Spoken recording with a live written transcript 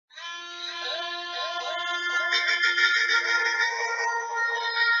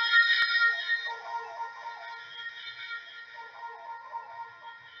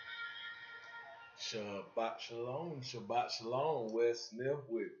Shabbat Shalom, Shabbat Shalom, Wes Smith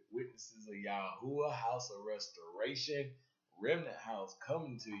with Witnesses of Yahuwah, House of Restoration, Remnant House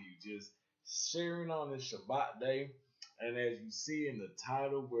coming to you, just sharing on this Shabbat day. And as you see in the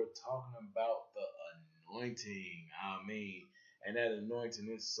title, we're talking about the anointing. And that anointing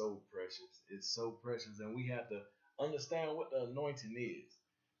is so precious. It's so precious. And we have to understand what the anointing is,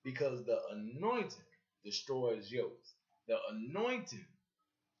 because the anointing destroys yokes. The anointing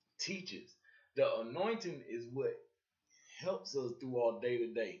teaches. The anointing is what helps us through our day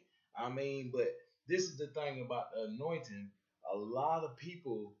to day. But this is the thing about the anointing. A lot of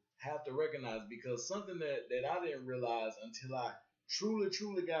people have to recognize, because something that I didn't realize until I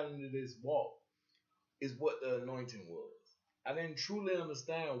truly got into this walk is what the anointing was. I didn't truly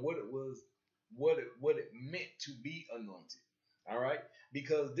understand what it was, what it meant to be anointed. All right,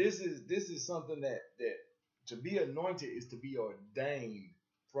 because this is something that to be anointed is to be ordained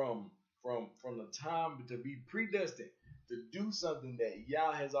from the time, to be predestined to do something that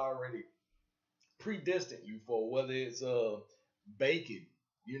Yah has already predestined you for, whether it's baking.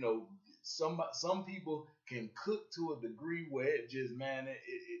 Some people can cook to a degree where it just,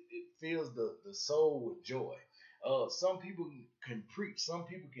 it fills the soul with joy. Some people can preach, some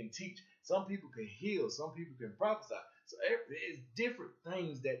people can teach, some people can heal, some people can prophesy. So it's different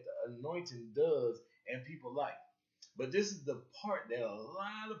things that the anointing does in people's life. But this is the part that a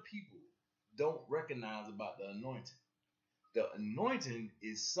lot of people don't recognize about the anointing. The anointing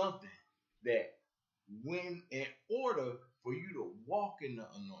is something that, when in order for you to walk in the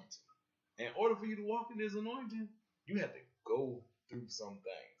anointing, in order for you to walk in this anointing, you have to go through some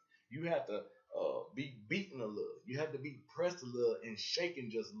things. You have to be beaten a little. You have to be pressed a little and shaken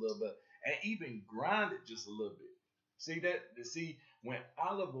just a little bit, and even grinded just a little bit. See, when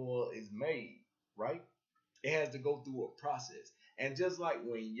olive oil is made, right, it has to go through a process. And just like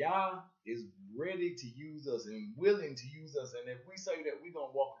when Yah is ready to use us and willing to use us, and if we say that we're going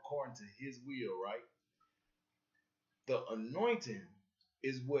to walk according to his will, right, the anointing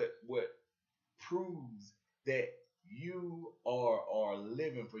is what proves that you are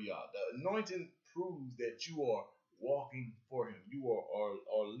living for Yah. The anointing proves that you are walking for him. You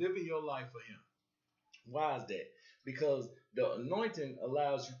are living your life for him. Why is that? Because the anointing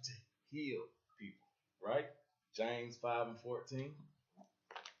allows you to heal people, right? James 5:14.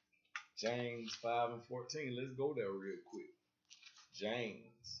 James 5:14. Let's go there real quick.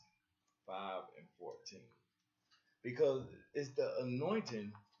 James 5:14. Because it's the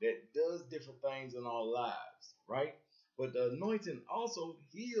anointing that does different things in our lives, right? But the anointing also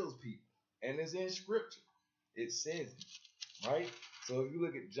heals people. And it's in scripture. It says it, right? So if you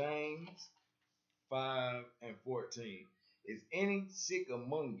look at James 5:14, is any sick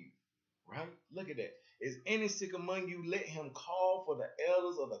among you? Right? Look at that. Is any sick among you? Let him call for the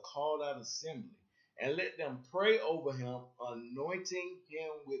elders of the called out assembly, and let them pray over him, anointing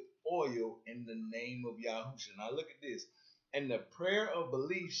him with oil in the name of Yahushua. Now look at this. And the prayer of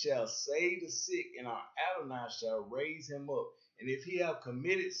belief shall save the sick, and our Adonai shall raise him up. And if he have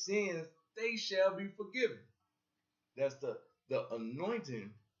committed sins, they shall be forgiven. That's the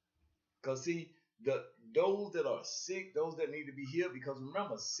anointing. Because see, those that are sick, those that need to be healed, because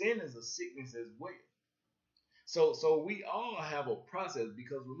remember, sin is a sickness as well. So we all have a process,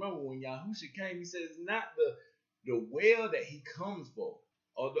 because remember, when Yahushua came, he said it's not the well that he comes for.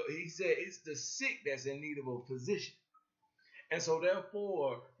 Although he said it's the sick that's in need of a physician. And so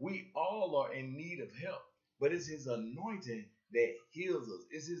therefore, we all are in need of help. But it's his anointing that heals us.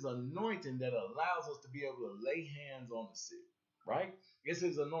 It's his anointing that allows us to be able to lay hands on the sick. Right? It's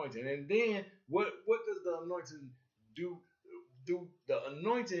his anointing. And then what does the anointing do? Do the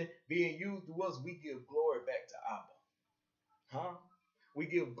anointing being used to us, we give glory back to Abba. We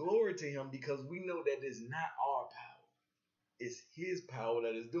give glory to him, because we know that it's not our power. It's his power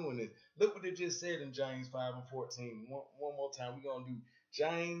that is doing this. Look what it just said in James 5:14. One more time. We're going to do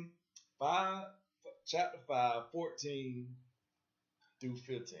James 5, chapter 5, 14 through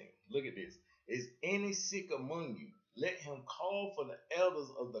 15. Look at this. Is any sick among you? Let him call for the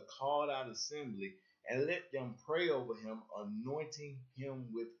elders of the called out assembly, and let them pray over him, anointing him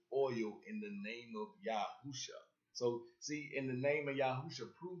with oil in the name of Yahushua. So see, in the name of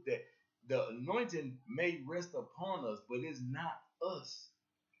Yahushua, prove that the anointing may rest upon us, but it's not us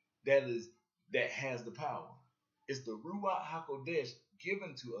that has the power. It's the Ruach HaKodesh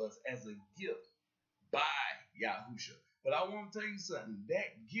given to us as a gift by Yahushua. But I want to tell you something.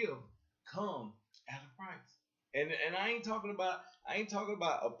 That gift comes at a price. And I ain't talking about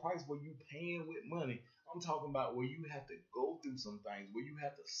a price where you paying with money. I'm talking about where you have to go through some things, where you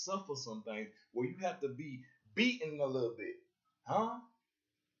have to suffer some things, where you have to be beaten a little bit.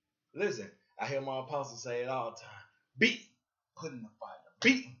 Listen, I hear my apostle say it all the time. Beat, put in the fire.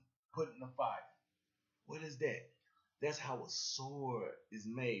 Beat, put in the fire. What is that? That's how a sword is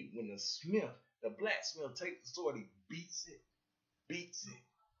made. When the smith, the blacksmith, takes the sword, he beats it, beats it,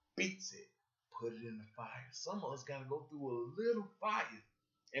 beats it, put it in the fire. Some of us got to go through a little fire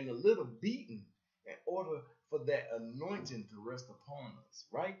and a little beating in order for that anointing to rest upon us,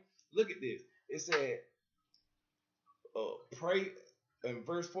 right? Look at this. It said, pray in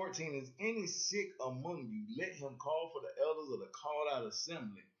verse 14, is any sick among you, let him call for the elders of the called out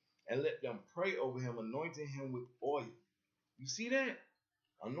assembly, and let them pray over him, anointing him with oil. You see that?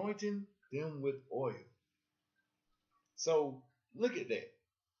 Anointing them with oil. So look at that.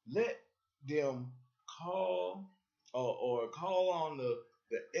 Let them call or call on the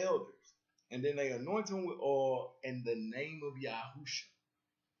elders, and then they anoint him with oil in the name of Yahusha.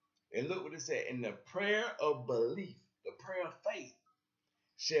 And look what it said. And the prayer of belief, the prayer of faith,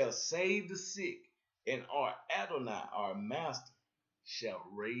 shall save the sick, and our Adonai, our master, shall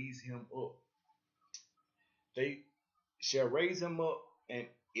raise him up. They shall raise him up, and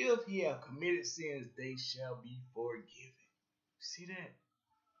if he have committed sins, they shall be forgiven. You see that?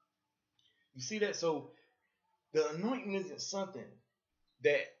 You see that? So the anointing isn't something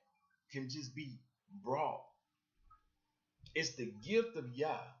that can just be brought. It's the gift of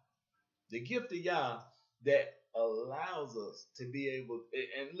Yah. The gift of Yah that allows us to be able,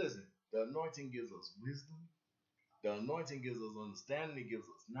 and listen, the anointing gives us wisdom. The anointing gives us understanding. It gives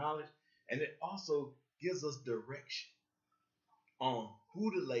us knowledge. And it also gives us direction on who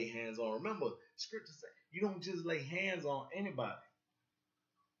to lay hands on. Remember, scripture says you don't just lay hands on anybody.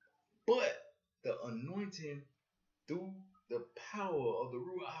 But the anointing through the power of the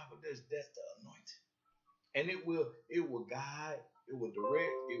Ruach HaKodesh, that's the anointing. And it will guide, it will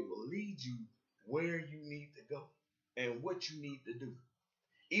direct, it will lead you where you need to go and what you need to do.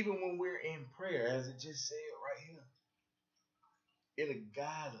 Even when we're in prayer, as it just said right here, it'll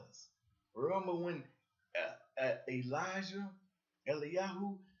guide us. Remember when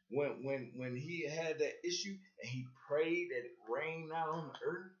Eliyahu, when he had that issue and he prayed that it rained out on the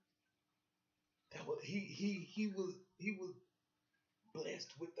earth, that was he was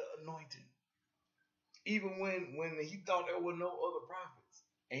blessed with the anointing. Even when he thought there were no other prophets,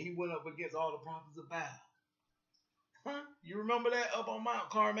 and he went up against all the prophets of Baal. Huh? You remember that up on Mount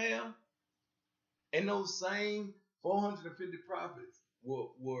Carmel? And those same 450 prophets were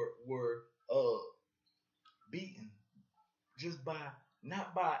beaten just by,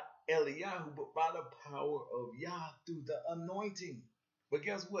 not by Eliyahu, but by the power of Yah through the anointing. But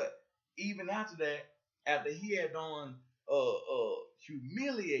guess what? Even after that, after he had done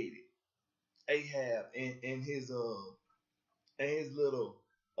humiliated Ahab and his little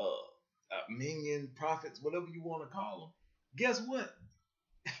minion prophets, whatever you want to call them, guess what?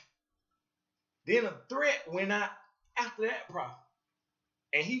 Then a threat went out after that prophet,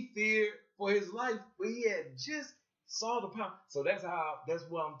 and he feared for his life, but he had just saw the power. So that's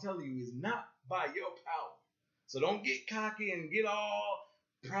what I'm telling you, is not by your power. So don't get cocky and get all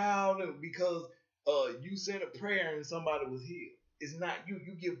proud because you said a prayer and somebody was healed. It's not you.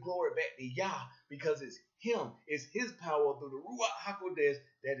 You give glory back to Yah because it's him. It's his power through the Ruach HaKodesh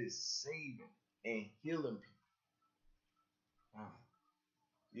that is saving and healing people.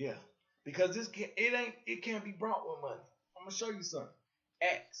 Yeah. Because it can't be brought with money. I'm gonna show you something.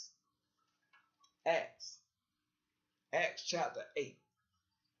 Acts chapter 8.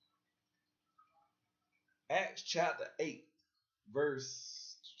 Acts chapter 8,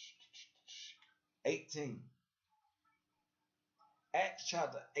 verse 18. Acts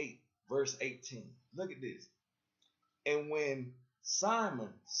chapter 8, verse 18. Look at this. And when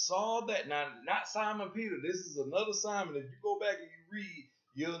Simon saw that, now not Simon Peter, this is another Simon. If you go back and you read,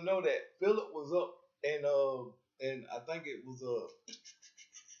 you'll know that Philip was up and I think it was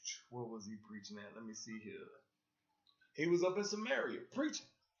where was he preaching at? Let me see here. He was up in Samaria preaching.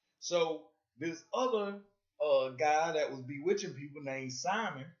 So this other guy that was bewitching people named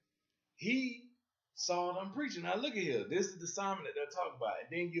Simon, he saw them preaching. Now look at here. This is the Simon that they're talking about. And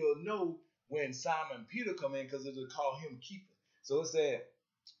then you'll know when Simon Peter come in, because it'll call him keeper. So it said,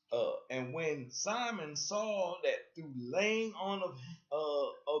 and when Simon saw that through laying on of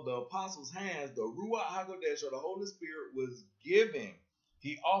the apostles' hands, the Ruach HaKodesh, or the Holy Spirit, was given,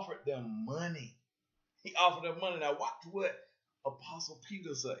 he offered them money. He offered them money. Now watch what Apostle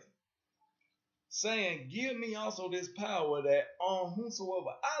Peter say. Saying, give me also this power, that on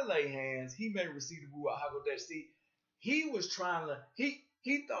whomsoever I lay hands, he may receive the Ruach HaKodesh. See, he was trying to, he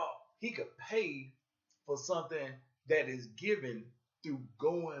thought he could pay for something that is given through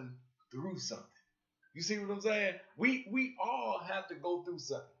going through something. You see what I'm saying? We all have to go through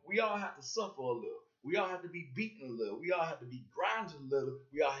something. We all have to suffer a little. We all have to be beaten a little. We all have to be grinded a little.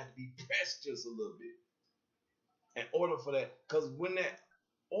 We all have to be pressed just a little bit in order for that. Because when that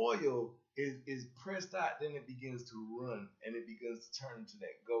oil is pressed out, then it begins to run and it begins to turn into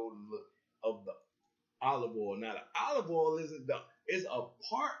that golden look of the olive oil. Now the olive oil is a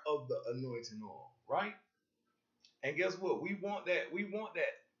part of the anointing oil, right? And guess what? We want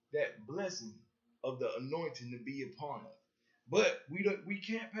that blessing of the anointing to be upon us. But we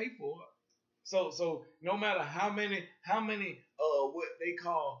can't pay for it. So no matter how many what they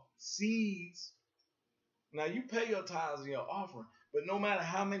call seeds. Now you pay your tithes and your offering, but no matter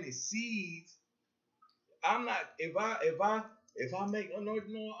how many seeds, I'm not if I make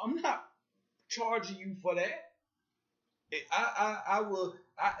anointing oil, I'm not charging you for that. I will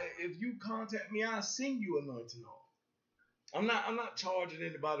if you contact me, I'll send you anointing oil. I'm not charging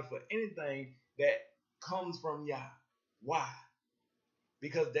anybody for anything that comes from Yah. Why?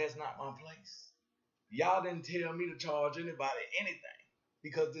 Because that's not my place. Y'all didn't tell me to charge anybody anything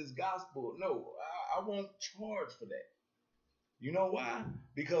because this gospel. No, I won't charge for that. You know why?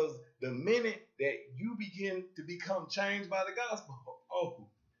 Because the minute that you begin to become changed by the gospel, oh,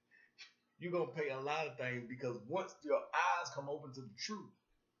 you're going to pay a lot of things because once your eyes come open to the truth,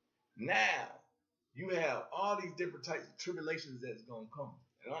 now you have all these different types of tribulations that's going to come.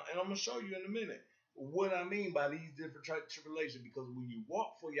 And I'm going to show you in a minute what I mean by these different types of tribulations, because when you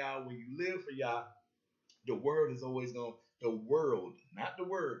walk for Yah, when you live for Yah, the world is always going to, the world, not the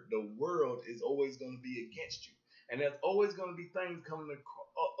word, the world is always going to be against you. And there's always going to be things coming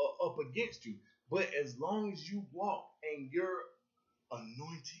up against you. But as long as you walk in your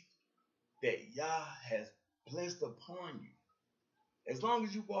anointing that Yah has blessed upon you, as long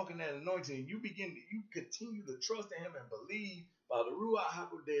as you walk in that anointing, you continue to trust in Him and believe by the Ruach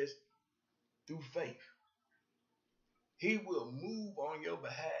HaKodesh through faith, He will move on your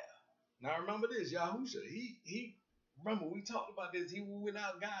behalf. Now remember this, Yahusha, he remember we talked about this, He was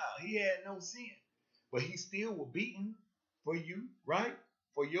without guile. He had no sin. But He still was beaten for you, right?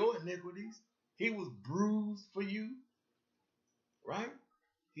 For your iniquities. He was bruised for you, right?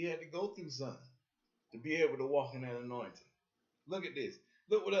 He had to go through something to be able to walk in that anointing. Look at this.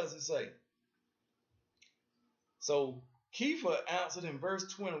 Look what else it say. So Kepha answered in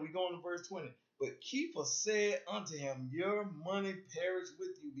verse 20. We go on to verse 20. But Kepha said unto him, your money perish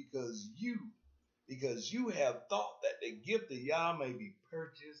with you because you have thought that the gift of Yah may be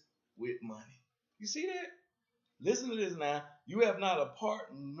purchased with money. You see that? Listen to this now. You have not a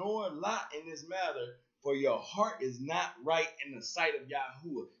part nor lot in this matter, for your heart is not right in the sight of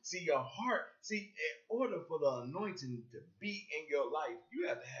Yahuwah. See, your heart, in order for the anointing to be in your life, you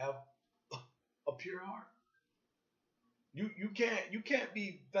have to have a pure heart. You can't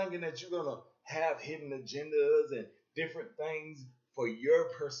be thinking that you're gonna have hidden agendas and different things for your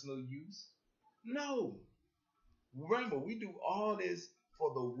personal use. No. Remember, we do all this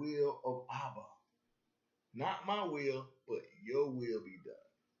for the will of Abba. Not my will, but your will be done.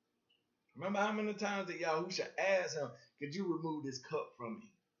 Remember how many times that Yahusha asked him, could you remove this cup from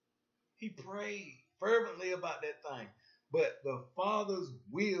me? He prayed fervently about that thing. But the Father's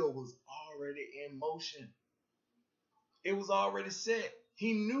will was already in motion. It was already set.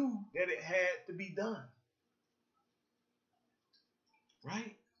 He knew that it had to be done.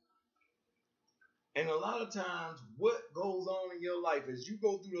 Right? And a lot of times, what goes on in your life as you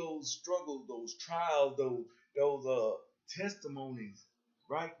go through those struggles, those trials, those testimonies,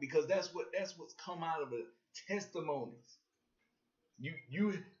 right? Because that's what's come out of the testimonies.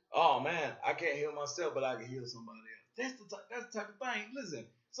 You oh man, I can't heal myself, but I can heal somebody else. That's the type of thing. Listen,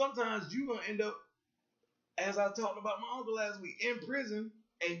 sometimes you're gonna end up, as I talked about my uncle last week, in prison,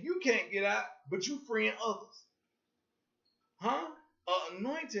 and you can't get out, but you freeing others. Huh?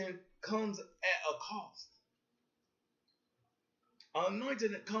 Anointing comes at a cost.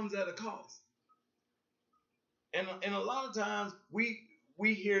 Anointing comes at a cost. And a lot of times we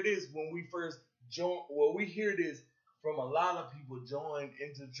hear this when we first join. Well, we hear this from a lot of people join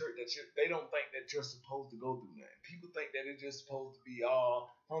into the church that they don't think that you're supposed to go through that. People think that it's just supposed to be all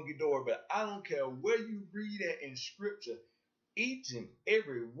hunky-dory, but I don't care where you read it in scripture. Each and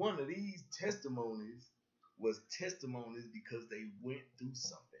every one of these testimonies was testimonies because they went through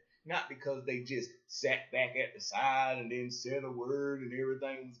something. Not because they just sat back at the side and then said a word and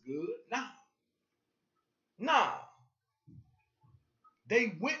everything was good. Nah.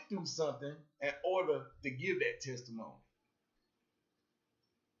 They went through something in order to give that testimony.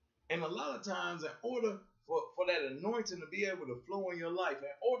 And a lot of times, in order for that anointing to be able to flow in your life, in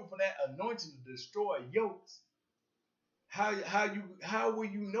order for that anointing to destroy yokes, How will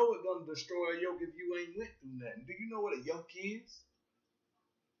you know it gonna destroy a yoke if you ain't went through nothing? Do you know what a yoke is?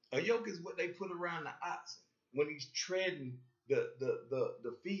 A yoke is what they put around the oxen when he's treading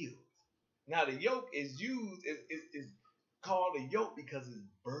the field. Now the yoke is used is called a yoke because it's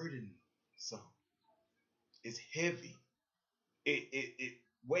burdensome. It's heavy. It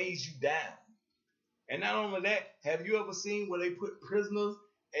weighs you down. And not only that, have you ever seen where they put prisoners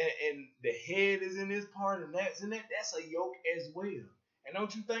and the head is in this part and that's in that? That's a yoke as well. And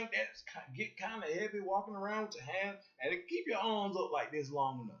don't you think that's get kind of heavy walking around with your hands and keep your arms up like this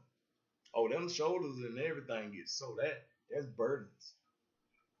long enough? Oh, them shoulders and everything gets so that's burdens.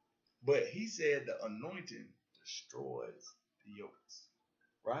 But he said the anointing destroys the yokes.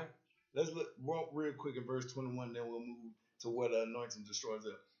 Right? Let's look real quick at verse 21, then we'll move to what the anointing destroys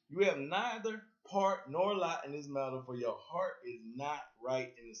it. You have neither part nor lot in this matter, for your heart is not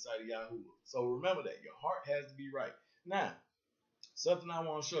right in the sight of Yahuwah. So remember that. Your heart has to be right. Now, something I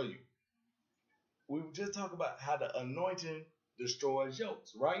want to show you. We just talked about how the anointing destroys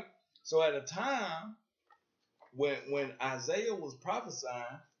yokes, right? So at a time when Isaiah was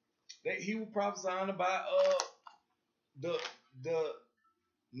prophesying, that he was prophesying about the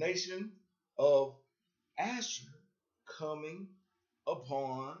nation of Asher coming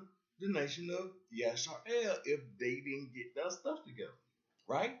upon the nation of Yashar'el if they didn't get their stuff together,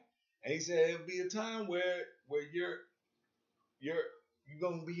 right? And he said it'll be a time where you're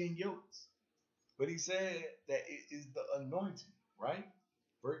gonna be in yokes. But he said that it is the anointing, right?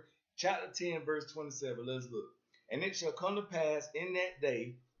 Chapter 10, verse 27. Let's look. And it shall come to pass in that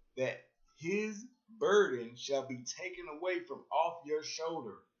day that his burden shall be taken away from off your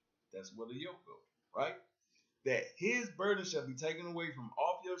shoulder. That's where the yoke goes, right? That his burden shall be taken away from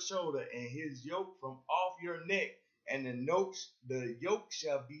off your shoulder, and his yoke from off your neck, and the yoke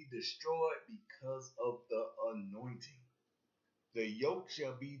shall be destroyed because of the anointing. The yoke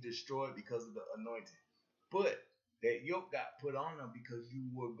shall be destroyed because of the anointing. But that yoke got put on them because you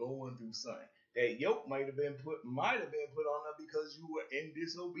were going through something. That yoke might have been put on them because you were in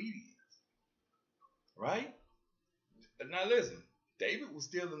disobedience. Right? But now listen, David was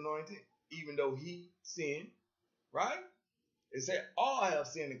still anointed, even though he sinned. Right? It said all have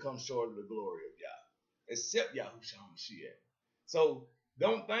sinned and come short of the glory of Yah, except YAHUCHANON RI'SHON. So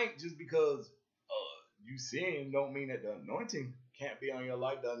don't think just because you sin don't mean that the anointing can't be on your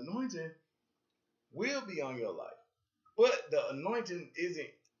life. The anointing will be on your life. But the anointing isn't,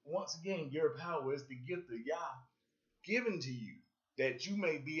 once again, your power. Is the gift of Yah given to you that you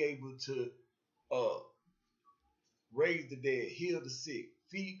may be able to raise the dead, heal the sick,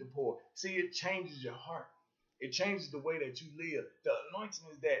 feed the poor. See, it changes your heart. It changes the way that you live. The anointing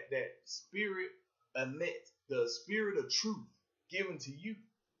is that spirit emits, the spirit of truth given to you,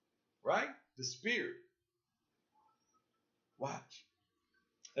 right? The spirit. Watch.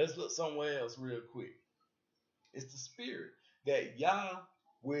 Let's look somewhere else real quick. It's the spirit that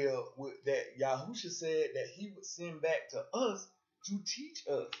that Yahusha said that he would send back to us to teach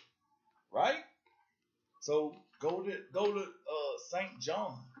us, right? So go to St.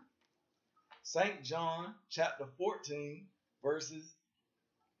 John. St. John chapter 14 verses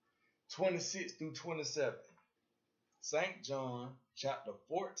 26 through 27. St. John chapter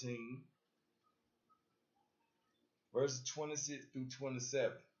 14 verses 26 through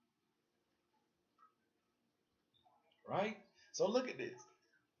 27. Right? So look at this.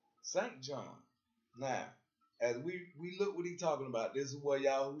 St. John. Now, as we look what he's talking about, this is what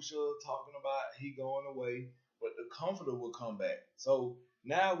Yahushua talking about. He going away, but the Comforter will come back. So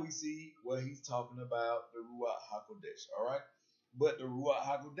now we see what he's talking about, the Ruach HaKodesh. All right? But the Ruach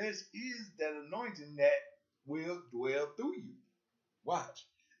HaKodesh is that anointing that will dwell through you. Watch.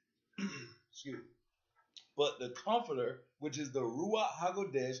 Excuse me. But the Comforter, which is the Ruach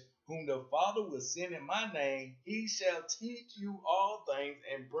HaKodesh, whom the Father will send in my name, he shall teach you all things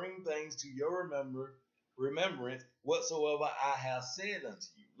and bring things to your remembrance whatsoever I have said unto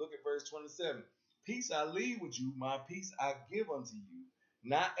you. Look at verse 27. Peace I leave with you, my peace I give unto you.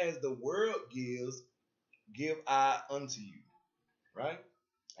 Not as the world gives, give I unto you. Right?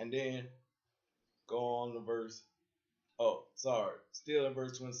 And then go on to verse, still in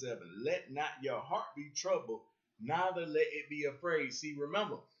verse 27. Let not your heart be troubled, neither let it be afraid. See,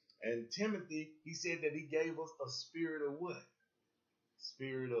 remember, and Timothy, he said that he gave us a spirit of what?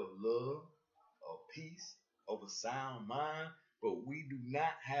 Spirit of love, of peace, of a sound mind. But we do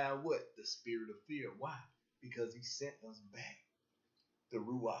not have what? The spirit of fear. Why? Because he sent us back the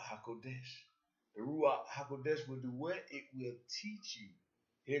Ruach HaKodesh. The Ruach HaKodesh will do what? It will teach you.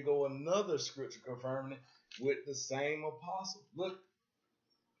 Here go another scripture confirming it with the same apostle. Look,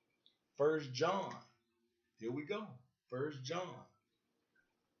 1 John. Here we go. 1 John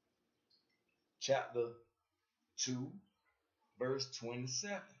chapter 2, verse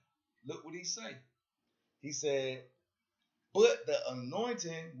 27. Look what he say. He said, but the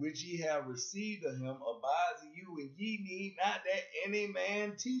anointing which ye have received of him abides in you, and ye need not that any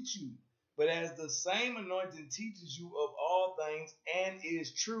man teach you. But as the same anointing teaches you of all things, and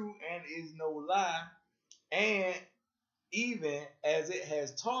is true, and is no lie, and even as it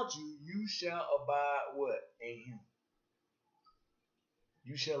has taught you, you shall abide what? In him.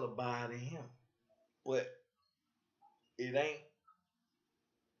 You shall abide in him. But it ain't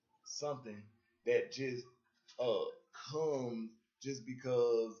something that just comes just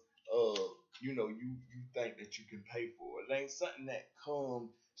because you think that you can pay for it. It ain't something that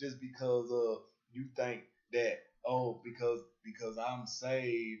comes just because you think that because I'm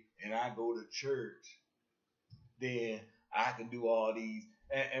saved and I go to church, then I can do all these.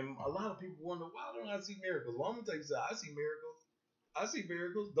 And a lot of people wonder, why don't I see miracles? Well, I'm gonna tell you something. I see miracles. I see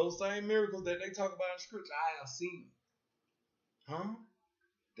miracles. Those same miracles that they talk about in scripture, I have seen them. Huh?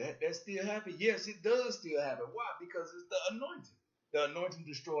 That still happen? Yes, it does still happen. Why? Because it's the anointing. The anointing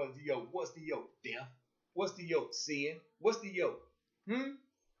destroys the yoke. What's the yoke? Death. What's the yoke? Sin. What's the yoke?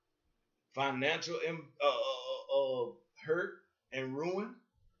 Financial hurt and ruin.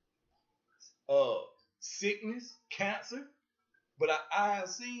 Sickness, cancer. But I have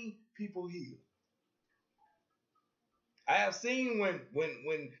seen people healed. I have seen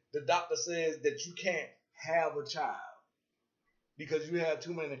when the doctor says that you can't have a child because you have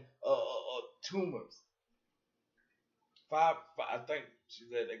too many tumors. I think she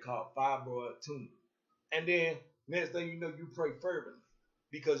said they call it fibroid tumor. And then next thing you know, you pray fervently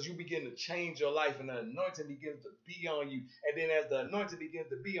because you begin to change your life and the anointing begins to be on you. And then as the anointing begins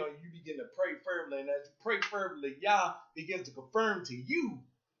to be on you, you begin to pray fervently. And as you pray fervently, Yah begins to confirm to you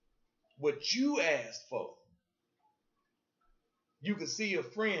what you asked for. You can see a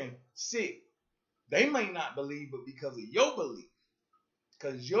friend sick. They may not believe, but because of your belief,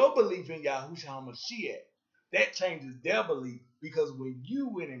 because your belief in Yahushua Mashiach, that changes their belief. Because when you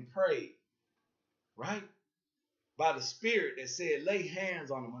went and prayed, right, by the Spirit that said, lay hands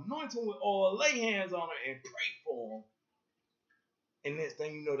on them, anoint them with oil, lay hands on them, and pray for them. And next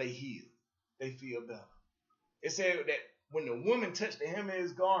thing you know, they heal. They feel better. It said that when the woman touched the hem of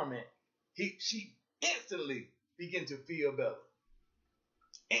his garment, she instantly began to feel better.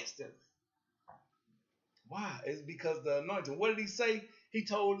 Instantly. Why? It's because the anointing. What did he say? He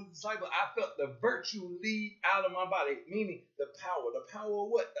told his disciple, I felt the virtue leave out of my body. Meaning the power. The power of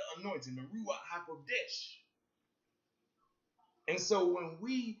what? The anointing. The Ruach HaKodesh. And so when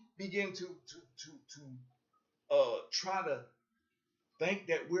we begin to try to think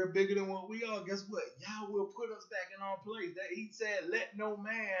that we're bigger than what we are, guess what? Yah will put us back in our place. That he said, let no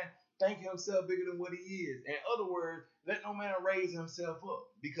man think himself bigger than what he is. In other words, let no man raise himself up.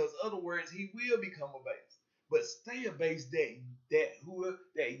 Because other words, he will become a base. But stay a base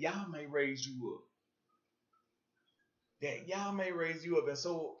that Yah may raise you up. That Yah may raise you up. And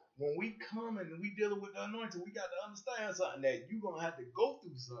so when we come and we dealing with the anointing, we got to understand something, that you're going to have to go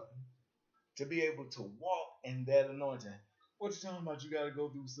through something to be able to walk in that anointing. What you talking about? You got to go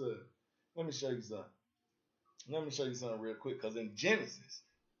through something. Let me show you something. Let me show you something real quick. Because in Genesis,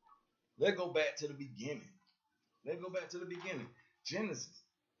 let's go back to the beginning. Let's go back to the beginning. Genesis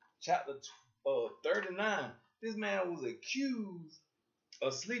chapter 39. This man was accused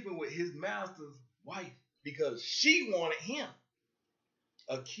of sleeping with his master's wife because she wanted him.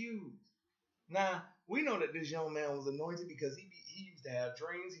 Accused. Now, we know that this young man was anointed because he used to have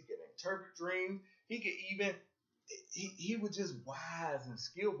dreams. He could interpret dreams. He could even, he was just wise and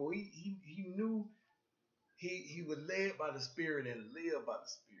skillful. He knew he was led by the Spirit and lived by the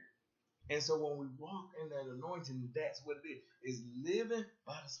Spirit. And so when we walk in that anointing, that's what it is living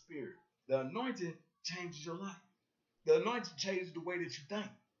by the Spirit. The anointing changes your life. The anointing changes the way that you think.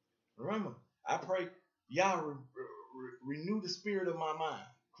 Remember, I pray, Yah renew the spirit of my mind.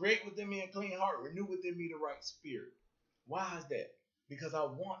 Create within me a clean heart. Renew within me the right spirit. Why is that? Because I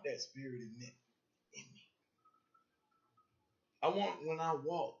want that spirit in me. I want, when I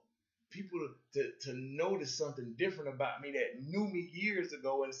walk, people to notice something different about me that knew me years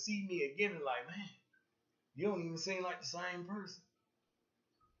ago and see me again and like, man, you don't even seem like the same person.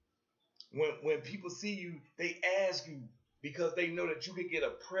 When people see you, they ask you because they know that you can get a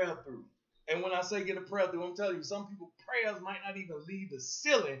prayer through. And when I say get a prayer through, I'm telling you, some people prayers might not even leave the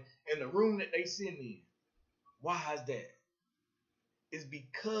ceiling in the room that they sit in. Why is that? It's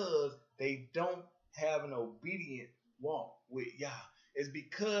because they don't have an obedient walk with Yah. It's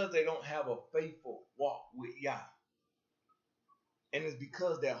because they don't have a faithful walk with Yah. And it's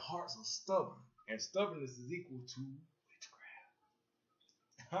because their hearts are stubborn. And stubbornness is equal to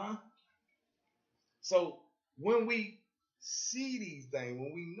Huh? So when we see these things,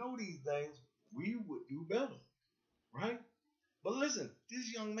 when we know these things, we would do better, right? But listen,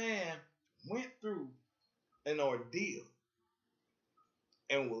 this young man went through an ordeal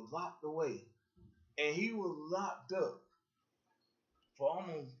and was locked away. And he was locked up for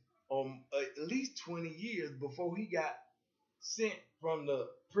almost at least 20 years before he got sent from the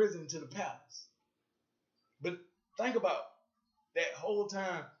prison to the palace. But think about that whole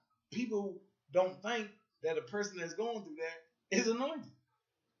time, people don't think that a person that's going through that is anointed.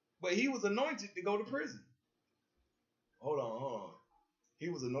 But he was anointed to go to prison. Hold on. He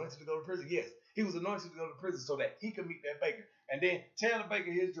was anointed to go to prison. Yes, he was anointed to go to prison so that he could meet that baker. And then tell the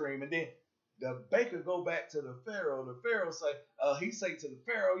baker his dream. And then the baker go back to the Pharaoh. The Pharaoh say, he say to the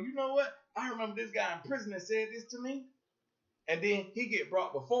Pharaoh, you know what? I remember this guy in prison that said this to me. And then he get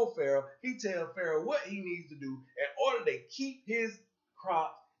brought before Pharaoh. He tell Pharaoh what he needs to do in order to keep his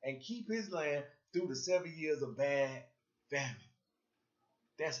crops and keep his land through the 7 years of bad famine.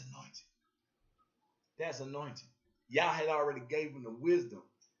 That's anointed. That's anointed. Yah had already gave him the wisdom.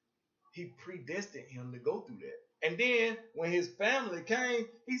 He predestined him to go through that. And then when his family came,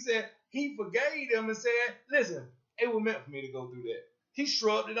 he said he forgave them and said, listen, it was meant for me to go through that. He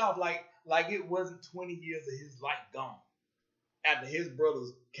shrugged it off like it wasn't 20 years of his life gone. After his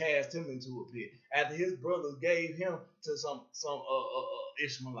brothers cast him into a pit. After his brothers gave him to some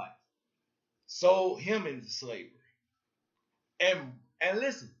Ishmaelites. Sold him into slavery. And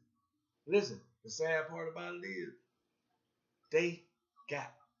listen, the sad part about it is they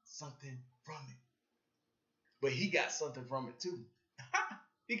got something from it. But he got something from it too.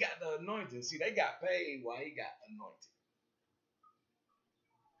 He got the anointing. See, they got paid while he got anointed.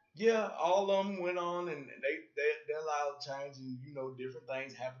 Yeah, all of them went on and their lives changed, and different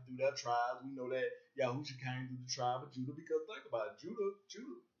things happened through their tribes. We know that Yahusha came through the tribe of Judah because think about it,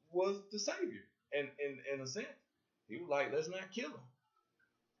 Judah was the savior. And in a sense, he was like, let's not kill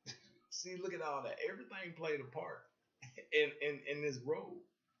him. See, look at all that. Everything played a part in this role.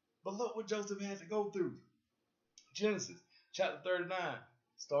 But look what Joseph had to go through. Genesis chapter 39,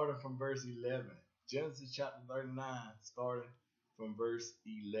 starting from verse 11. Genesis chapter 39, starting from verse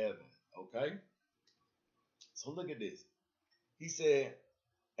 11. Okay? So look at this. He said,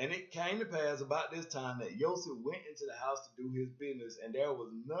 and it came to pass about this time that Joseph went into the house to do his business, and there was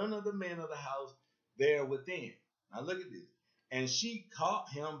none of the men of the house there within. Now look at this. And she caught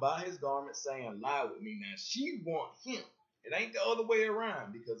him by his garment, saying, lie with me. Now she want him. It ain't the other way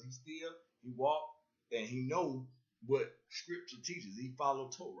around, because he walked and he know what scripture teaches. He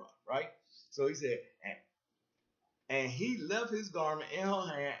followed Torah, right? So he said, and he left his garment in her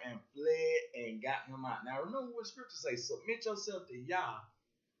hand and fled and got him out. Now remember what scripture says, submit yourself to Yah,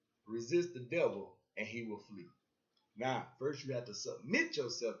 resist the devil, and he will flee. Now, first you have to submit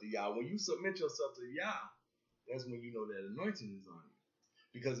yourself to Yah. When you submit yourself to Yah, that's when you know that anointing is on you.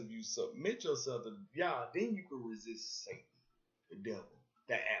 Because if you submit yourself to Yah, then you can resist Satan, the devil,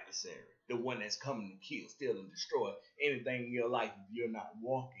 that adversary, the one that's coming to kill, steal, and destroy anything in your life if you're not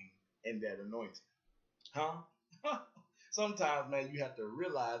walking in that anointing. Huh? Sometimes, man, you have to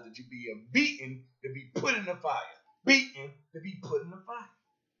realize that you're being beaten to be put in the fire. Beaten to be put in the fire.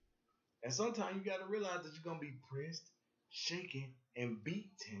 And sometimes you got to realize that you're going to be pressed, shaken, and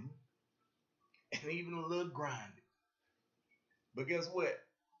beaten, and even a little grinded. But guess what?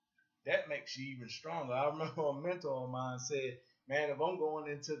 That makes you even stronger. I remember a mentor of mine said, man, if I'm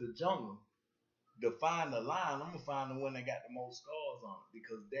going into the jungle to find the lion, I'm going to find the one that got the most scars on it,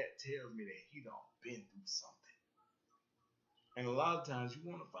 because that tells me that he done been through something. And a lot of times you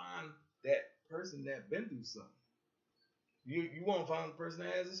want to find that person that been through something. You want to find the person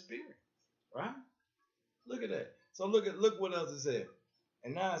that has experience, right? Look at that. So look what else it said.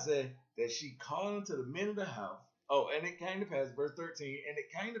 And now it said that she called unto the men of the house. Oh, and it came to pass, verse 13, and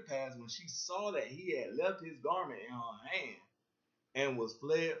it came to pass when she saw that he had left his garment in her hand and was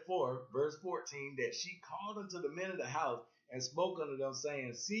fled for, verse 14, that she called unto the men of the house and spoke unto them,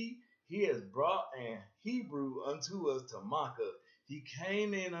 saying, see, he has brought an Hebrew unto us to mock us. He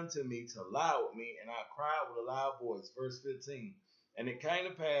came in unto me to lie with me, and I cried with a loud voice. Verse 15. And it came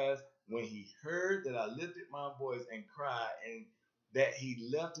to pass when he heard that I lifted my voice and cried, and that he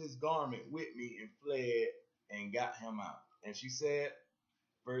left his garment with me and fled and got him out. And she said,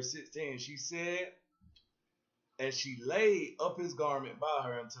 verse 16, she said, and she laid up his garment by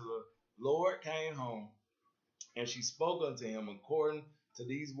her until the Lord came home. And she spoke unto him according to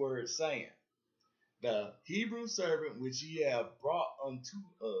these words, saying, the Hebrew servant which ye have brought unto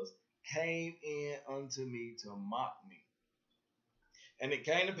us came in unto me to mock me. And it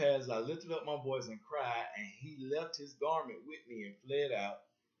came to pass, I lifted up my voice and cried, and he left his garment with me and fled out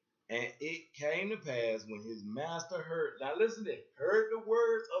And it came to pass when his master heard, now listen to it, heard the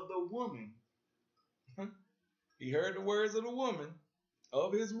words of the woman. He heard the words of the woman,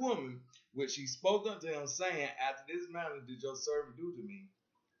 of his woman, which he spoke unto him, saying, after this manner did your servant do to me,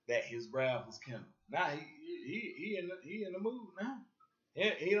 that his wrath was kindled. Now he in the mood now.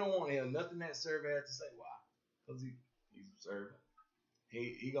 He don't want to hear nothing that servant had to say. Why? Because he's a servant.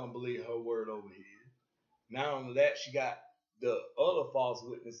 He gonna believe her word over his. Not only that, she got the other false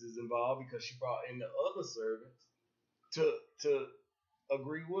witnesses involved because she brought in the other servants to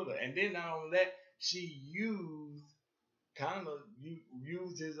agree with her. And then not only that, she used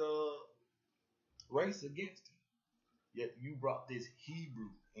his race against him. Yet you brought this Hebrew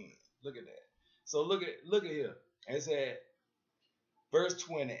in. Look at that. So look at here. It said, verse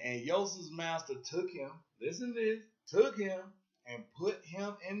 20, and Joseph's master took him, listen to this, took him and put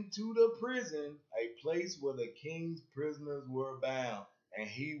him into the prison, a place where the king's prisoners were bound, and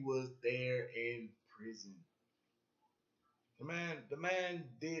he was there in prison. The man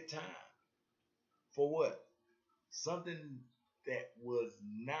did time. For what? Something that was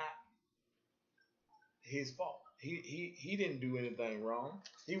not his fault. He didn't do anything wrong.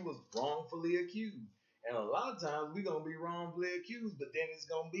 He was wrongfully accused. And a lot of times we're gonna be wrongfully accused, but then it's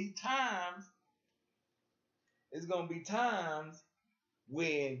gonna be times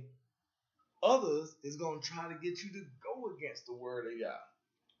when others is gonna try to get you to go against the word of Yah.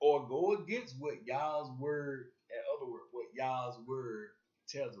 Or go against what Yah's word, in other words, what Yah's word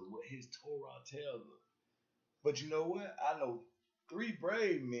tells us, what his Torah tells us. But you know what? I know 3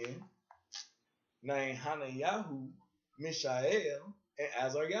 brave men named Hanayahu, Mishael, and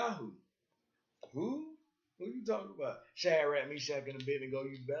Azaryahu. Who? Who you talking about? Shadrach, Meshach, and Abednego.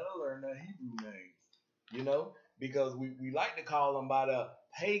 You better learn their Hebrew names. You know? Because we like to call them by the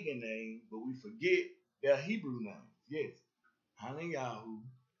pagan name, but we forget their Hebrew names. Yes. Hanayahu,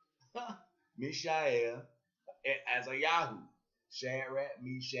 Mishael, and Azaryahu. Shadrach,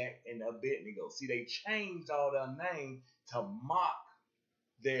 Meshach, and Abednego. See, they changed all their names to mock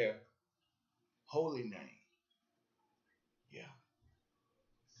their holy name. Yeah.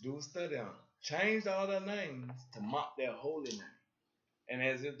 Do a study on it. Changed all their names to mock their holy name. And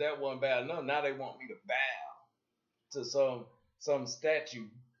as if that wasn't bad enough, now they want me to bow to some statue.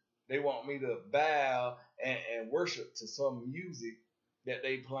 They want me to bow and worship to some music that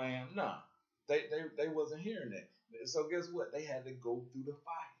they playing. No, they wasn't hearing that. So guess what? They had to go through the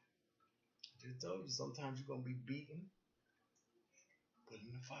fire. I just told you, sometimes you're going to be beaten, put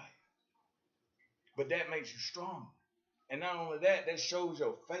in the fire. But that makes you stronger. And not only that, that shows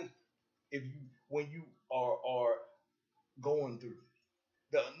your faith. When you are going through it.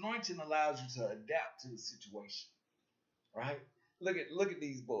 The anointing allows you to adapt to the situation. Right? Look at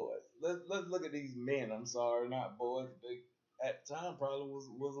these boys. Let's look at these men. I'm sorry, not boys. They at the time probably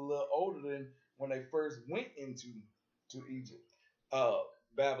was a little older than when they first went into Egypt.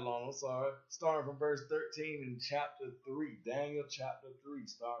 Babylon, I'm sorry. Starting from verse 13 in chapter 3. Daniel chapter 3,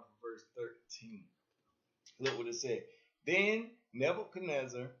 starting from verse 13. Look what it said. Then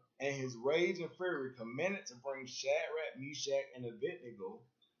Nebuchadnezzar and his rage and fury commanded to bring Shadrach, Meshach, and Abednego.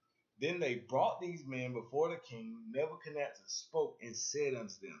 Then they brought these men before the king. Nebuchadnezzar spoke and said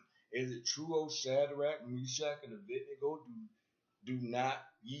unto them, is it true, O Shadrach, Meshach, and Abednego, do not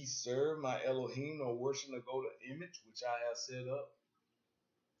ye serve my Elohim nor worship the golden image which I have set up?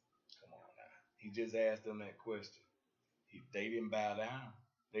 Come on now. He just asked them that question. They didn't bow down.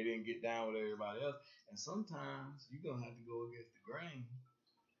 They didn't get down with everybody else. And sometimes you're going to have to go against the grain.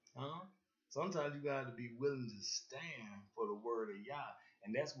 Huh? Sometimes you got to be willing to stand for the word of Yah.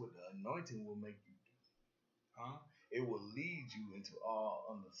 And that's what the anointing will make you do. Huh? It will lead you into all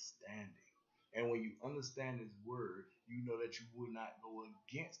understanding. And when you understand his word, you know that you will not go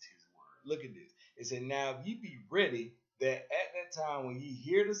against his word. Look at this. It said, now if ye be ready, that at that time when ye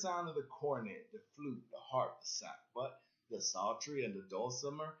hear the sound of the cornet, the flute, the harp, the sackbut, the psaltery, and the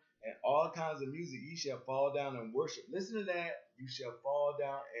dulcimer, and all kinds of music, ye shall fall down and worship. Listen to that. You shall fall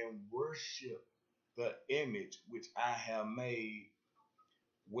down and worship the image which I have made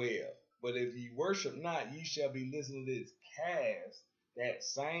well. But if ye worship not, ye shall be, listening to this, cast that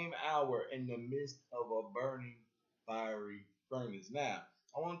same hour in the midst of a burning fiery furnace. Now,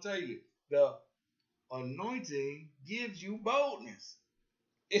 I want to tell you, the anointing gives you boldness.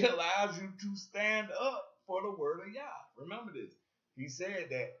 It allows you to stand up for the word of Yah. Remember this. He said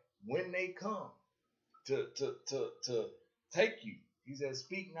that when they come to take you, he said,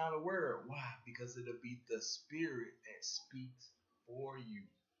 speak not a word. Why? Because it'll be the Spirit that speaks for you.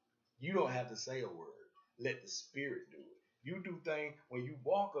 You don't have to say a word. Let the Spirit do it. You do things, when you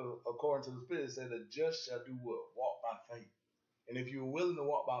walk according to the Spirit, it said the just shall do what? Walk by faith. And if you're willing to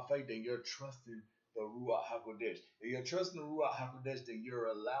walk by faith, then you're trusting the Ruach HaKodesh. If you're trusting the Ruach HaKodesh, then you're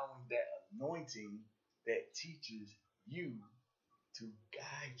allowing that anointing that teaches you to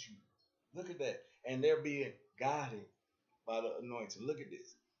guide you. Look at that. And they're being guided by the anointing. Look at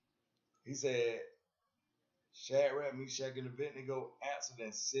this. He said, Shadrach, Meshach, and Abednego answered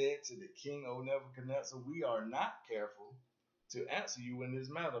and said to the king, O Nebuchadnezzar, we are not careful to answer you in this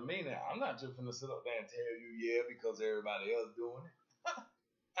matter. Meaning, I'm not just going to sit up there and tell you, yeah, because everybody else doing it.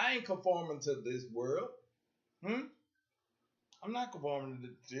 I ain't conforming to this world. I'm not conforming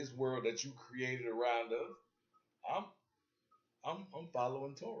to this world that you created around us. I'm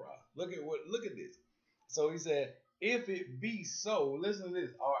following Torah. Look at this. So he said, if it be so, listen to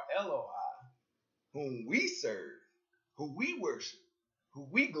this, our Elohai, whom we serve, who we worship, who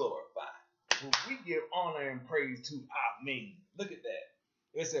we glorify, who we give honor and praise to, amen. Look at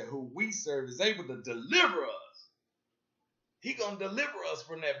that. It said, who we serve is able to deliver us. He gonna deliver us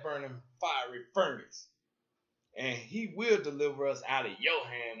from that burning fiery furnace. And he will deliver us out of your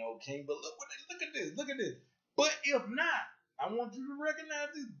hand, O king. But look at this. But if not, I want you to recognize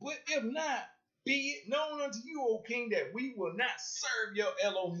this. But if not, be it known unto you, O king, that we will not serve your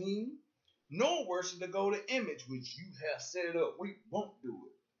Elohim, nor worship the golden image which you have set up. We won't do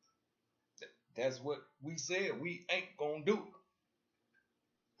it. That's what we said. We ain't gonna do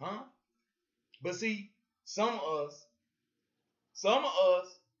it. But see, some of us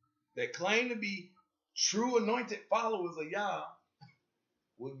that claim to be true anointed followers of Yah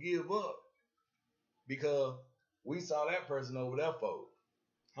will give up because we saw that person over there fold.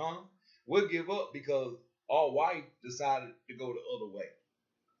 We'll give up because our wife decided to go the other way.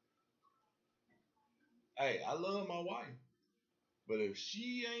 Hey, I love my wife, but if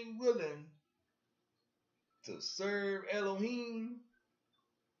she ain't willing to serve Elohim,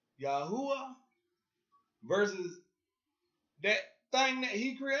 Yahuwah, versus that thing that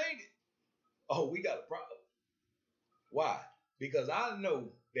he created, oh, we got a problem. Why? Because I know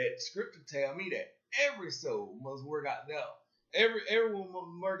that scripture tell me that every soul must work out everyone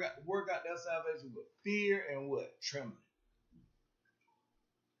must work out their salvation with fear and what? Trembling.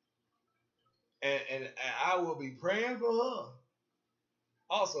 And I will be praying for her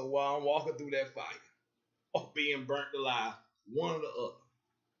also while I'm walking through that fire or being burnt alive, one or the other.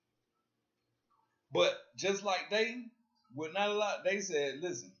 But just like they would not allow, they said,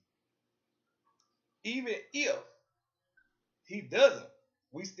 listen, even if he doesn't,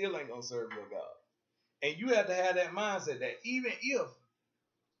 we still ain't gonna serve your God. And you have to have that mindset that even if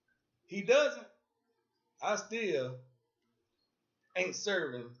he doesn't, I still ain't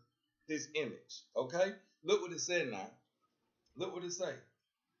serving this image. Okay? Look what it said now. Look what it say.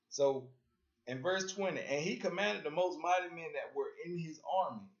 So in verse 20, and he commanded the most mighty men that were in his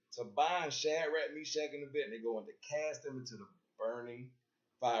army to bind Shadrach, Meshach, and Abednego and to cast them into the burning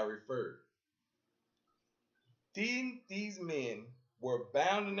fiery furnace. These men were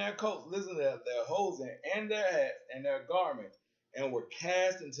bound in their coats, listen to their hosen and their hats and their garments, and were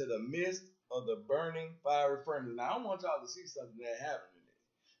cast into the midst of the burning fiery furnace. Now, I want y'all to see something that happened in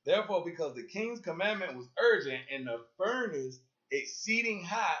this. Therefore, because the king's commandment was urgent and the furnace exceeding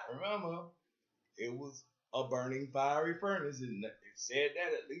hot, remember, it was a burning fiery furnace, and it said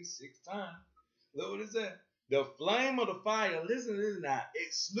that at least 6 times. Look what it said. The flame of the fire, listen to this now,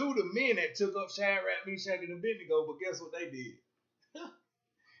 it slew the men that took up Shadrach, Meshach, and Abednego, but guess what they did?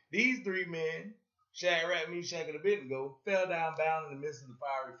 These 3 men, Shadrach, Meshach, and Abednego, fell down bound in the midst of the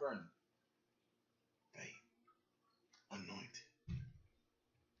fiery furnace. They anointed.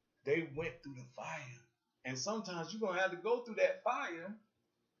 They went through the fire. And sometimes you're going to have to go through that fire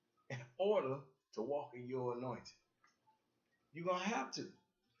in order to walk in your anointing. You're going to have to.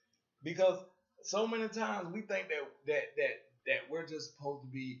 Because so many times we think that we're just supposed to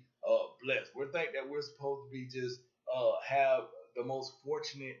be blessed. We think that we're supposed to be just have the most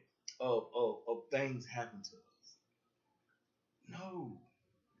fortunate of things happen to us.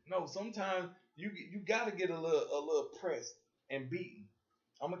 No. Sometimes you got to get a little pressed and beaten.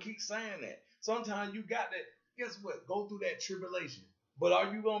 I'm gonna keep saying that. Sometimes you got to, guess what? Go through that tribulation. But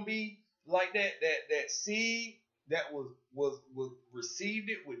are you gonna be like that seed that was received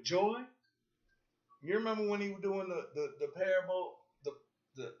it with joy? You remember when he was doing the parable,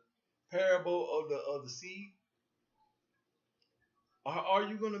 the parable of the seed? Are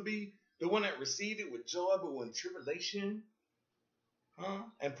you gonna be the one that received it with joy, but when tribulation,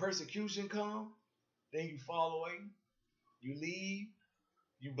 and persecution come, then you fall away, you leave,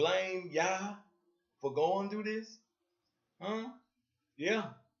 you blame Yah for going through this? Yeah.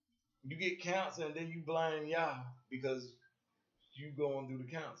 You get counsel and then you blame Yah because you going through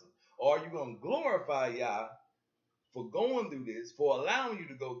the counsel. Or are you going to glorify Yah for going through this, for allowing you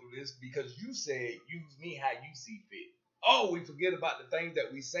to go through this, because you said, use me how you see fit. Oh, we forget about the things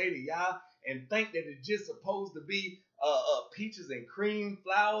that we say to y'all and think that it's just supposed to be peaches and cream,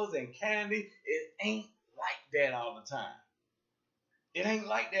 flowers and candy. It ain't like that all the time. It ain't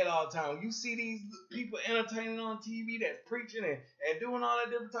like that all the time. When you see these people entertaining on TV that's preaching and doing all that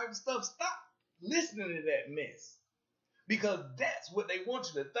different type of stuff, stop listening to that mess. Because that's what they want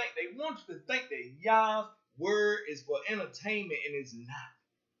you to think. They want you to think that y'all's word is for entertainment, and it's not.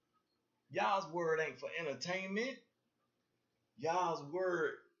 Y'all's word ain't for entertainment. Y'all's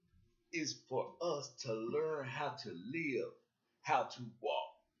word is for us to learn how to live, how to walk.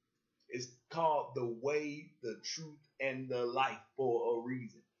 It's called the way, the truth, and the life for a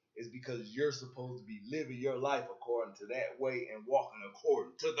reason. It's because you're supposed to be living your life according to that way and walking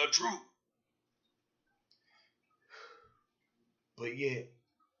according to the truth. But yet,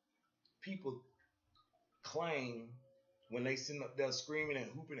 people claim when they sitting up there screaming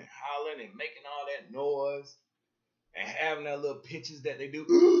and hooping and hollering and making all that noise and having that little pitches that they do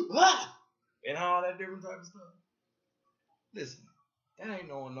and all that different type of stuff. Listen, that ain't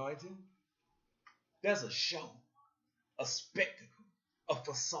no anointing. That's a show, a spectacle, a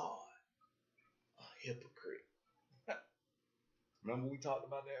facade, a hypocrite. Remember we talked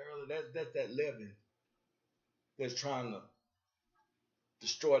about that earlier? That's that leaven that's trying to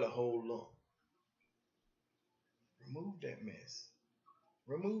destroy the whole lump. Remove that mess.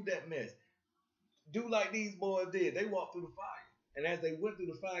 Remove that mess. Do like these boys did. They walked through the fire. And as they went through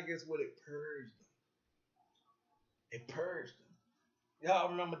the fire, guess what? It purged them. It purged them. Y'all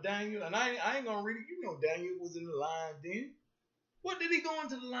remember Daniel? And I ain't going to read it. You know Daniel was in the lion's den. What did he go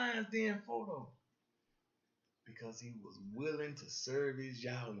into the lion's den for, though? Because he was willing to serve his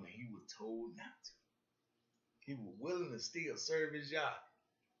Yah when he was told not to. He was willing to still serve his Yah.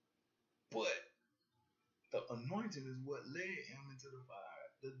 But the anointing is what led him into the fire.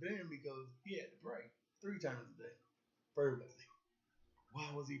 The den, because he had to pray 3 times a day, fervently. Why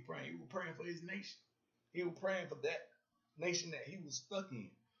was he praying? He was praying for his nation. He was praying for that nation that he was stuck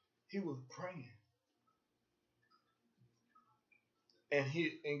in. He was praying.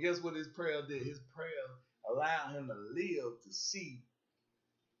 And guess what his prayer did? His prayer allowed him to live to see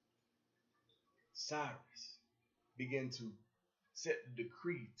Cyrus begin to set the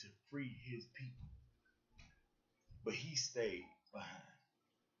decree to free his people. But he stayed behind.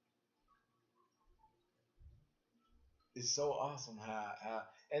 It's so awesome how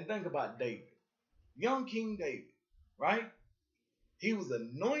and think about David. Young King David, right? He was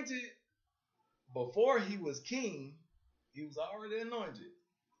anointed before he was king. He was already anointed,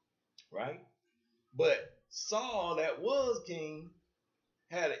 right? But Saul, that was king,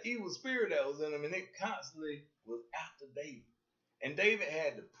 had an evil spirit that was in him, and it constantly was after David. And David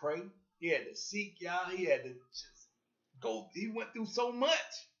had to pray. He had to seek Yah. He had to just go. He went through so much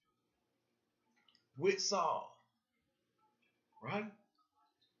with Saul, right?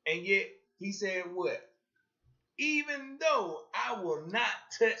 And yet he said what? Even though I will not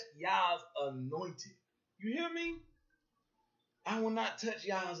touch Yah's anointed. You hear me? I will not touch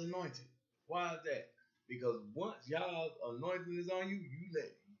Yah's anointed. Why is that? Because once Yah's anointing is on you, you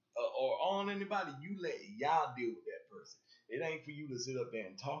let, or on anybody, you let Yah deal with that person. It ain't for you to sit up there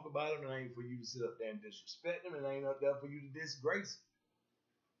and talk about him. It ain't for you to sit up there and disrespect him. It ain't up there for you to disgrace him.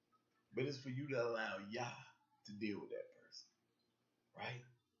 But it's for you to allow Yah to deal with that person. Right?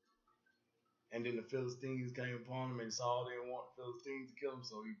 And then the Philistines came upon him, and Saul didn't want the Philistines to kill him,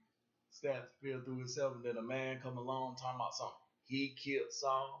 so he stabbed the spear through himself, and then a man come along talking about something. He killed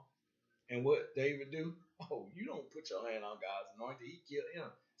Saul. And what David do? Oh, you don't put your hand on God's anointed. He killed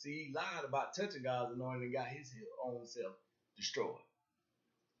him. See, he lied about touching God's anointed and got his own self destroyed.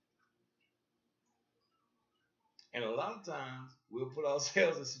 And a lot of times, we'll put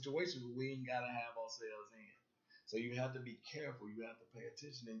ourselves in situations where we ain't got to have ourselves in. So you have to be careful. You have to pay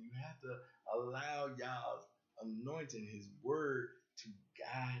attention. And you have to allow Yah's anointing, his word, to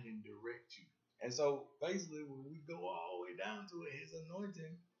guide and direct you. And so, basically, when we go all the way down to it, his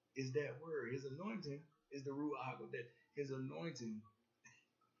anointing is that word. His anointing is the Ruach HaKodesh. His anointing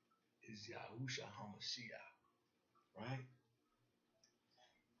is YAHUCHANON RI'SHON. Right?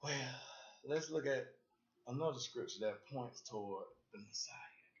 Well, let's look at another scripture that points toward the Messiah.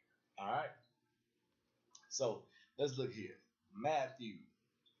 All right? So, let's look here. Matthew,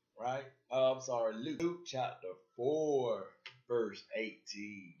 right? Luke chapter 4, verse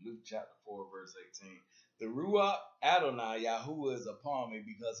 18. Luke chapter 4, verse 18. The Ruach Adonai Yahuwah is upon me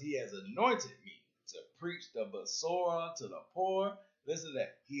because he has anointed me to preach the Besorah to the poor. Listen to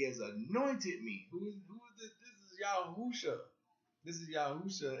that. He has anointed me. Who is this? This is Yahusha. This is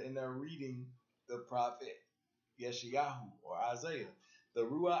Yahusha, and they're reading the prophet Yeshayahu or Isaiah. The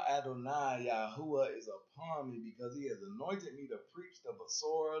Ruach Adonai Yahuwah is upon me because he has anointed me to preach the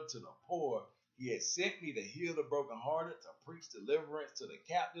Besorah to the poor. He has sent me to heal the brokenhearted, to preach deliverance to the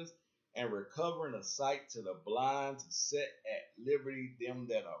captives, and recovering of sight to the blind, to set at liberty them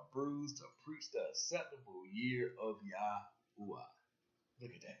that are bruised, to preach the acceptable year of Yahuwah.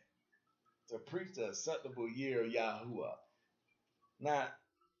 Look at that. To preach the acceptable year of Yahuwah. Now,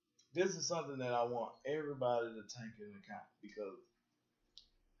 this is something that I want everybody to take into account because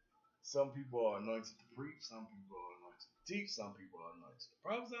some people are anointed to preach, some people are anointed to teach, some people are anointed to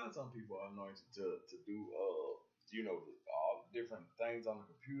prophesy, some people are anointed to do all the different things on the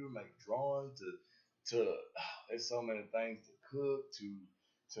computer, make drawings, there's so many things to cook,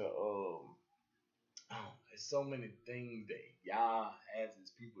 there's so many things that Yah has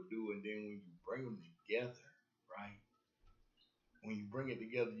his people do, and then when you bring them together, right? When you bring it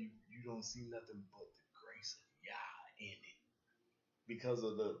together, you don't see nothing but the grace of Yah in it. Because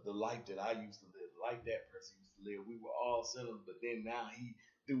of the life that I used to live, like that person used to live. We were all sinners, but then now he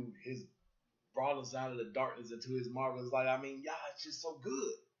brought us out of the darkness into his marvelous light. I mean, Yah is just so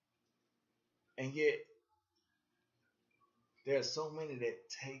good. And yet, there's so many that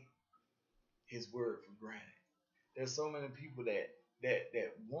take his word for granted. There's so many people that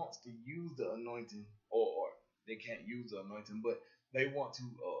wants to use the anointing, or they can't use the anointing, but they want to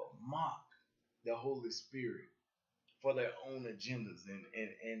mock the Holy Spirit for their own agendas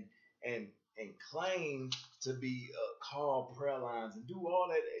and claim to be called prayer lines and do all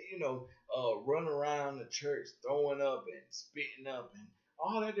that, run around the church throwing up and spitting up and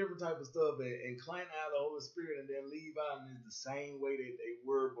all that different type of stuff and claim out the Holy Spirit and then leave out and it's the same way that they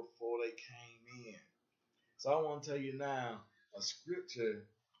were before they came in. So I want to tell you now a scripture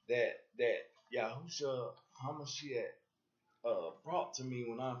that Yahushua HaMashiach brought to me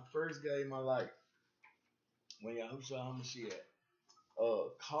when I first gave my life. When Yahushua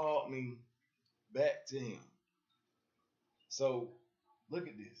HaMashiach called me back to him. So look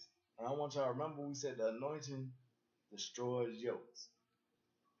at this. And I want y'all to remember we said the anointing destroys yokes.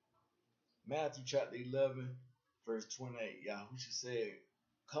 Matthew chapter 11, verse 28. Yahushua said,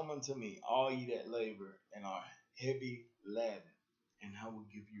 "Come unto me, all ye that labor and are heavy laden, and I will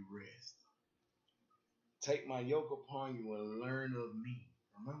give you rest. Take my yoke upon you and learn of me."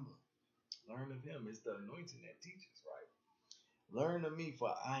 Remember, learn of him. It's the anointing that teaches, right? Learn of me,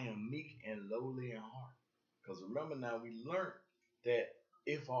 for I am meek and lowly in heart. Because remember now, we learned that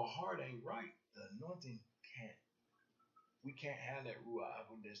if our heart ain't right, the anointing we can't have that ruach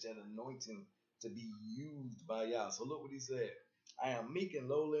hakodesh, that anointing to be used by Yah. So look what he said. I am meek and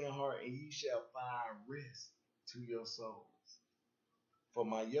lowly in heart, and ye shall find rest to your souls. For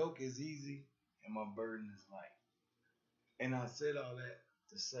my yoke is easy and my burden is light. And I said all that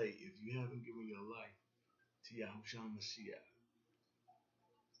to say, if you haven't given your life to Yahushua Mashiach,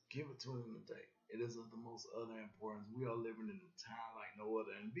 give it to him today. It is of the most utter importance. We are living in a time like no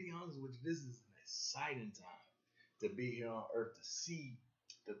other. And to be honest with you, this is an exciting time to be here on earth, to see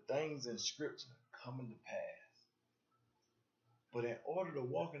the things in Scripture coming to pass. But in order to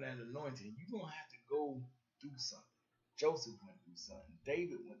walk in that anointing, you're going to have to go through something. Joseph went through something.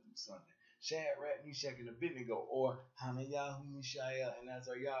 David went through something. Shadrach, Meshach, and Abednego, or Hanayahu, Mishael, and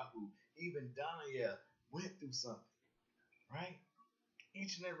Azaryahu, even Daniel went through something, right?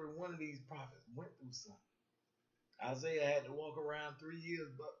 Each and every one of these prophets went through something. Isaiah had to walk around 3 years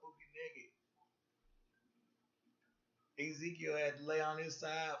butt-boogie naked. Ezekiel had to lay on his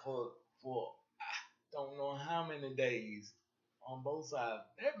side for I don't know how many days on both sides.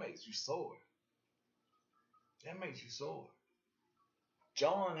 That makes you sore. That makes you sore.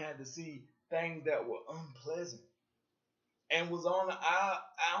 John had to see things that were unpleasant and was on the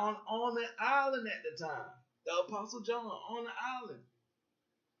island at the time. The Apostle John on the island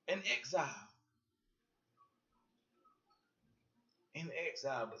in exile.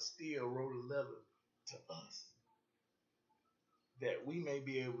 But still wrote a letter to us that we may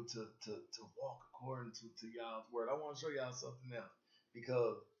be able to walk according to y'all's word. I want to show y'all something else,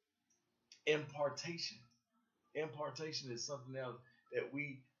 because impartation is something else that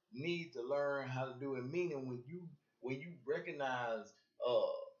we need to learn how to do. And meaning when you recognize a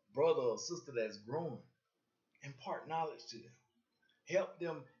brother or sister that's growing, impart knowledge to them. Help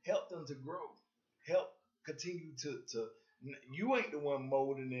them to grow. Help continue to you ain't the one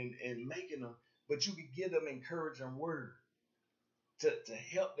molding and making them, but you can give them encouraging word to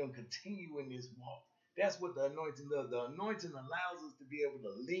help them continue in this walk. That's what the anointing does. The anointing allows us to be able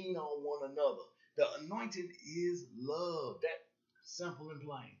to lean on one another. The anointing is love. That simple and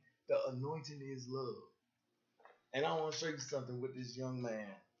plain. The anointing is love. And I want to show you something with this young man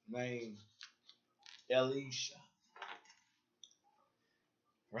named Elisha.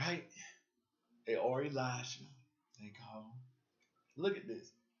 right? Or Elisha, they call him. Look at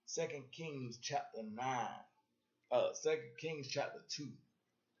this. 2 Kings chapter 9. 2 Kings chapter 2.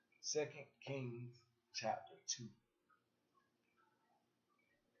 2 Kings chapter 2.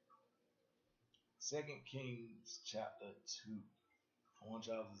 2 Kings chapter 2. I want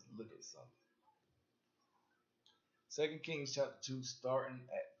y'all to look at something. 2 Kings chapter 2, starting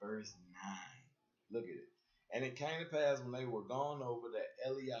at verse 9. Look at it. And it came to pass when they were gone over that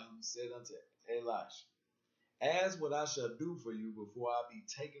Eliyahu said unto Elisha, ask what I shall do for you before I be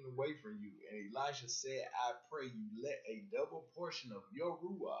taken away from you. And Elisha said, I pray you, let a double portion of your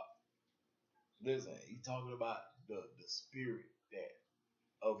ruach. Listen, he's talking about the spirit that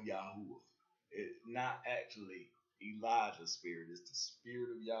of Yahuwah. It's not actually Elijah's spirit. It's the spirit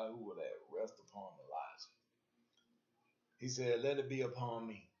of Yahuwah that rests upon Elijah. He said, let it be upon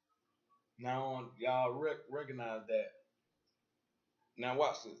me. Now, y'all recognize that. Now,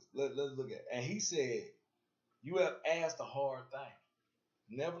 watch this. Let's look at it. And he said, you have asked a hard thing.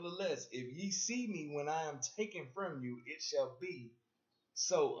 Nevertheless, if ye see me when I am taken from you, it shall be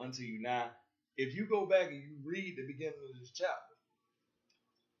so unto you. Now, if you go back and you read the beginning of this chapter,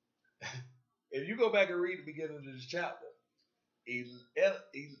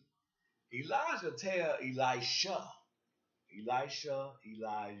 Elijah tell Elijah.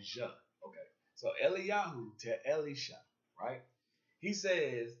 Okay, so Eliyahu tell Elisha, right? He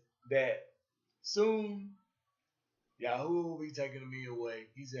says that soon Yahuwah will be taking me away.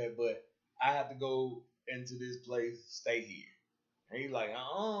 He said, but I have to go into this place, stay here. And he's like,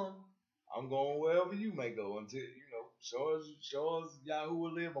 I'm going wherever you may go until, sure as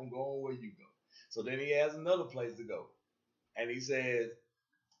Yahuwah live, I'm going where you go. So then he has another place to go. And he says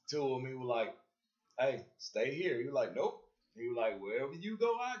to him, he was like, hey, stay here. He was like, nope. He was like, wherever you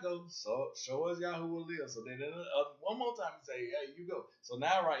go, I go. So show us Yahuwah live. So then one more time he say, hey, you go. So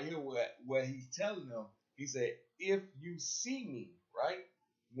now right here where he's telling them, he said, if you see me, right,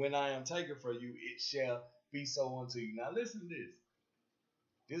 when I am taken from you, it shall be so unto you. Now listen to this.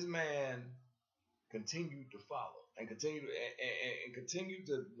 This man continued to follow and continue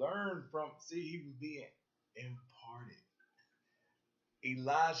to learn from. See, he was being imparted.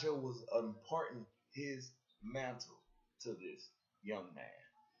 Elijah was imparting his mantle to this young man.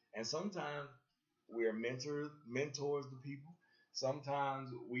 And sometimes we're mentors to people. Sometimes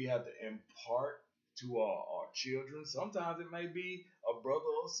we have to impart to our children. Sometimes it may be a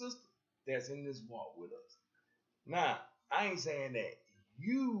brother or sister that's in this walk with us. Now, I ain't saying that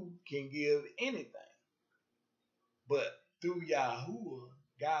you can give anything, but through Yahuwah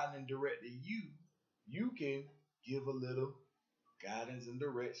guiding and directing you, you can give a little guidance and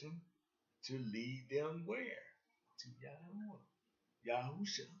direction to lead them where? To Yahuwah,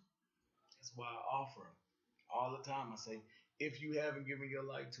 Yahusha. That's why I offer him all the time. I say, if you haven't given your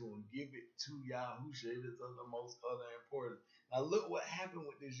life to him, give it to Yahusha. It is of the most other importance. Now look what happened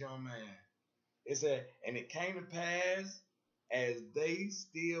with this young man. It said, and it came to pass as they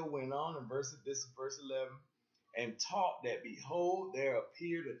still went on, this is verse 11, and taught that, behold, there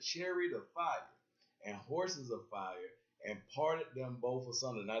appeared a chariot of fire and horses of fire, and parted them both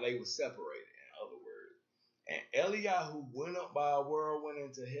asunder. Now they were separated, in other words. And Eliyahu went up by a whirlwind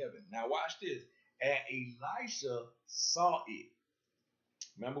into heaven. Now watch this. And Elisha saw it.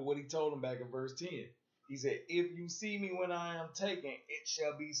 Remember what he told him back in verse 10. He said, if you see me when I am taken, it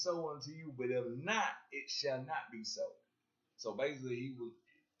shall be so unto you. But if not, it shall not be so. So basically,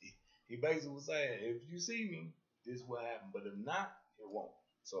 he basically was saying, if you see me, this will happen. But if not, it won't.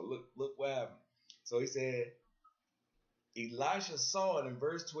 So look what happened. So he said, Elisha saw it in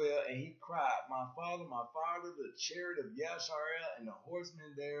verse 12, and he cried, my father, the chariot of Yasharel and the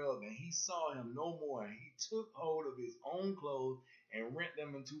horsemen thereof. And he saw him no more. And he took hold of his own clothes and rent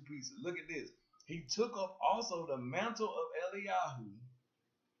them in two pieces. Look at this. He took up also the mantle of Eliyahu,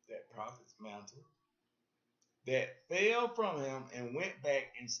 that prophet's mantle, that fell from him, and went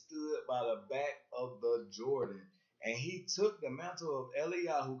back and stood by the back of the Jordan. And he took the mantle of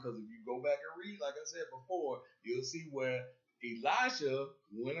Eliyahu, because if you go back and read, like I said before, you'll see where Elisha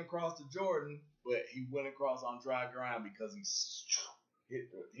went across the Jordan, but he went across on dry ground because he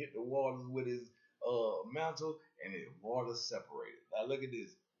hit the waters with his mantle, and the water separated. Now look at this.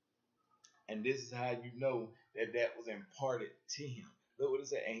 And this is how you know that was imparted to him. Look what it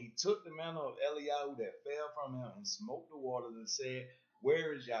said. And he took the mantle of Eliyahu that fell from him and smote the waters and said,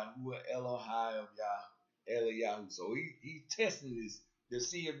 where is Yahuwah Elohai of Eliyahu? So he testing this to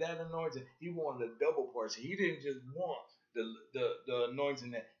see if that anointing, he wanted a double portion. He didn't just want the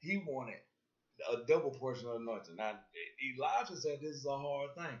anointing that he wanted, a double portion of anointing. Now, Elijah said this is a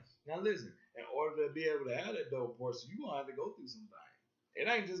hard thing. Now listen, in order to be able to have that double portion, you're going to have to go through some things. It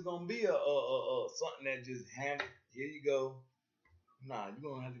ain't just gonna be a something that just handed. Here you go. Nah,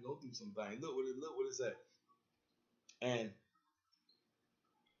 you're gonna have to go through some things. Look what it said. And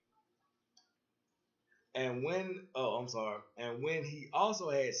I'm sorry, and when he also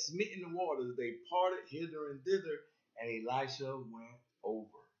had smitten the waters, they parted hither and thither, and Elisha went over.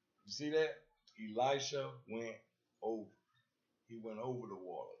 You see that? Elisha went over. He went over the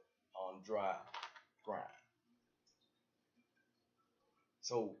water on dry ground.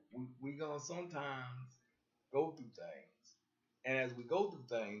 So we gonna sometimes go through things, and as we go through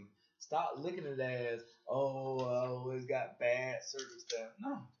things, stop looking at it as, oh, it's got bad circumstance.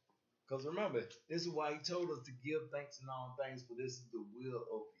 No, because remember, this is why he told us to give thanks in all things, for this is the will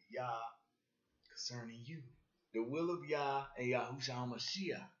of Yah concerning you. The will of Yah and Yahushua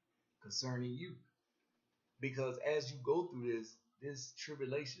Mashiach concerning you. Because as you go through this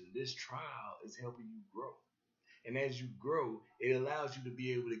tribulation, this trial is helping you grow. And as you grow, it allows you to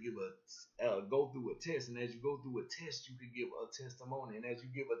be able to give go through a test. And as you go through a test, you can give a testimony. And as you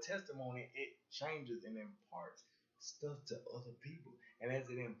give a testimony, it changes and imparts stuff to other people. And as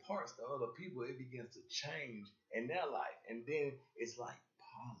it imparts to other people, it begins to change in their life. And then it's like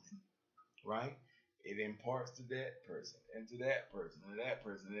pollen, right? It imparts to that person, and to that person, and that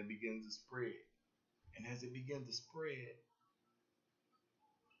person, and it begins to spread. And as it begins to spread,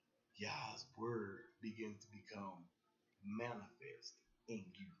 Yah's word begins to become manifest in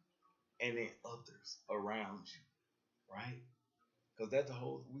you and in others around you, right? Because that's the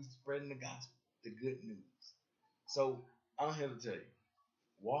whole, we spreading the gospel, the good news. So I'm here to tell you,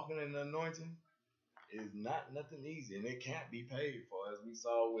 walking in the anointing is not nothing easy, and it can't be paid for, as we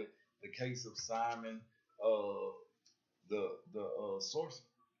saw with the case of Simon, the sorcerer.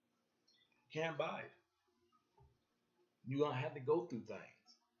 You can't buy it. You're gonna have to go through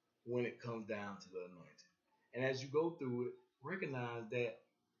things when it comes down to the anointing. And as you go through it, recognize that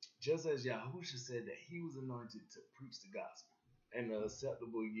just as Yahusha said that he was anointed to preach the gospel and the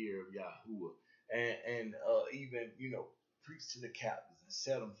acceptable year of Yahuwah, and even, preach to the captives and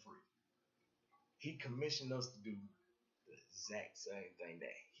set them free. He commissioned us to do the exact same thing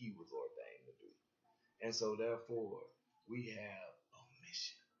that he was ordained to do. And so therefore, we have a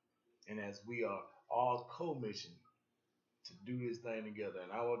mission. And as we are all co-missioned to do this thing together.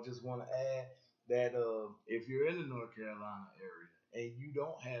 And I would just want to add that if you're in the North Carolina area and you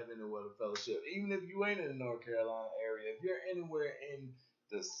don't have anywhere to fellowship, even if you ain't in the North Carolina area, if you're anywhere in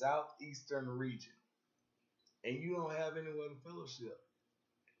the southeastern region and you don't have anywhere to fellowship,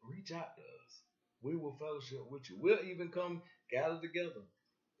 reach out to us. We will fellowship with you. We'll even come gather together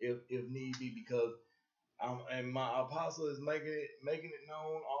if need be, because and my apostle is making it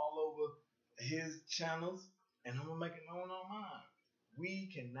known all over his channels, and I'm gonna make it known on mine. We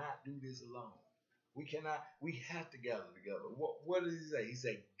cannot do this alone. We cannot. We have to gather together. What does he say? He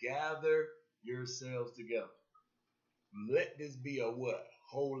said, "Gather yourselves together. Let this be a what?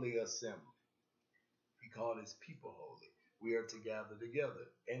 Holy assembly." He called his people holy. We are to gather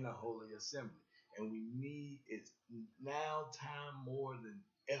together in a holy assembly, and we need, it's now time more than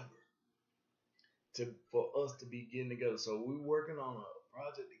ever for us to be getting together. So we're working on a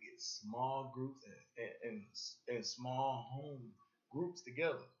project to get small groups and small home groups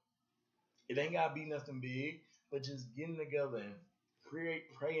together. It ain't gotta be nothing big, but just getting together and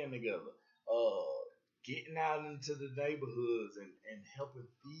praying together, getting out into the neighborhoods and helping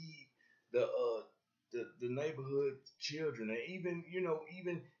feed the neighborhood children, and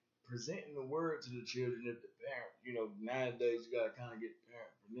even presenting the word to the children. If the parent, nowadays you gotta kind of get the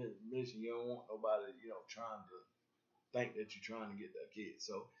parent permission. You don't want nobody, trying to think that you're trying to get their kids.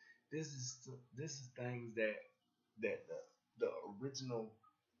 So this is things that the original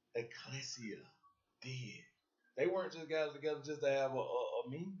ecclesia did. They weren't just gathered together just to have a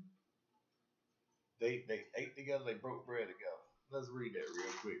meeting. They ate together. They broke bread together. Let's read that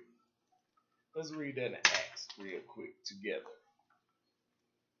real quick. Let's read that in Acts real quick together.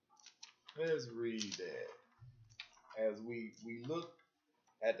 Let's read that as we look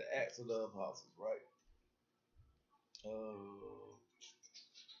at the Acts of the Apostles, right?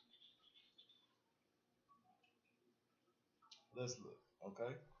 Let's look,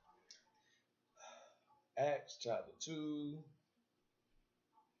 okay? Acts chapter 2,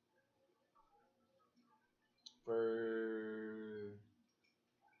 verse.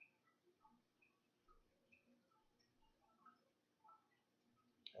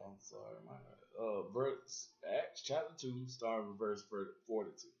 I'm sorry, verse Acts chapter 2, starting with verse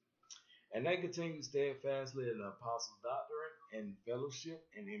 42. And they continued steadfastly in the apostles' doctrine and fellowship,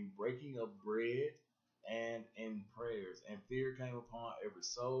 and in breaking of bread, and in prayers. And fear came upon every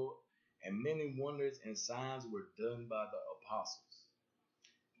soul, and many wonders and signs were done by the apostles.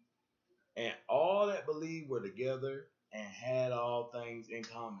 And all that believed were together and had all things in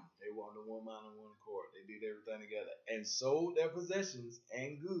common. They were on one mind and one accord. They did everything together and sold their possessions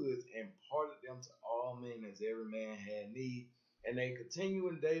and goods and parted them to all men as every man had need. And they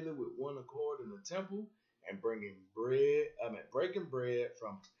continuing daily with one accord in the temple and breaking bread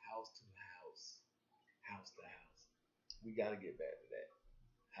from house to house. House to house. We got to get back to that.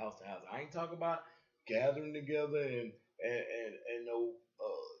 House to house. I ain't talking about gathering together and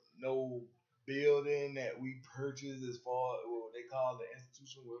no building that we purchase as far as what they call the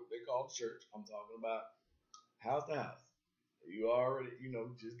institution, what they call the church. I'm talking about house to house. You already,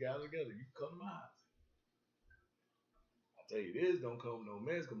 just gather together. You come to my house. I tell you this, don't come no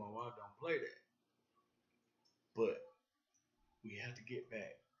mess because my wife don't play that. But we have to get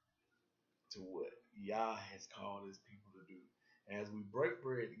back to what Yah has called his people to do. And as we break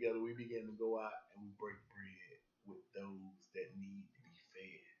bread together, we begin to go out and we break bread with those that need to be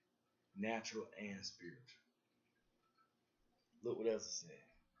fed, natural and spiritual. Look what else it said.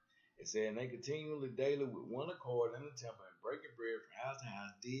 It said, and they continually daily with one accord in the temple and breaking bread from house to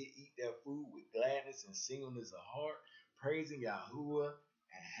house did eat their food with gladness and singleness of heart, praising Yahuwah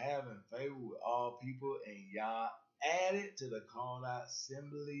and having favor with all people. And Yah added to the called out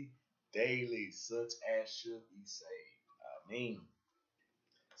assembly daily such as should be saved. Amen.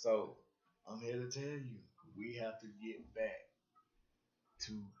 So I'm here to tell you, we have to get back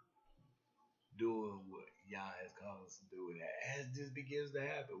to doing what Yah has called us to do. And as this begins to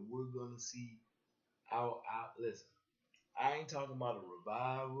happen, we're gonna see our listen. I ain't talking about a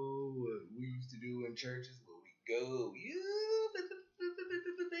revival what we used to do in churches where we go,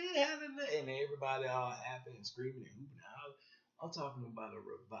 and everybody all happy and screaming and hooping out. I'm talking about a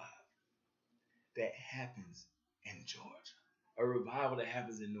revival that happens in Georgia. A revival that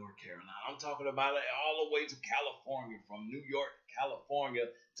happens in North Carolina. I'm talking about it all the way to California, from New York to California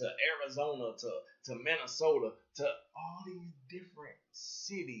to Arizona to Minnesota to all these different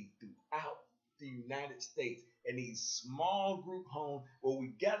cities throughout the United States. And these small group homes where we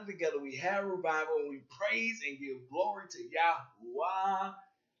gather together, we have revival, and we praise and give glory to Yahuwah,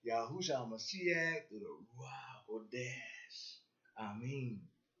 Yahushua Mashiach, through the Ruach Kodesh. Amen.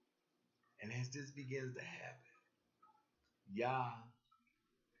 And as this begins to happen, Yah,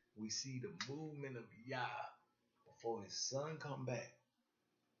 we see the movement of Yah before his son come back,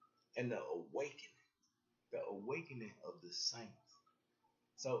 and the awakening of the saints.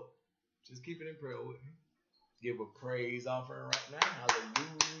 So just keep it in prayer with me. Give a praise offering right now.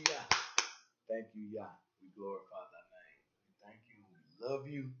 Hallelujah. Thank you, Yah. We glorify thy name. Thank you. We love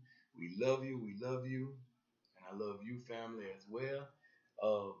you. We love you. We love you. And I love you, family, as well.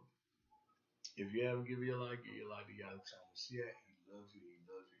 If you haven't given your life, give your life to Yahushua Mashiach. He loves you. He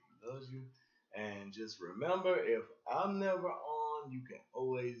loves you. He loves you. And just remember, if I'm never on, you can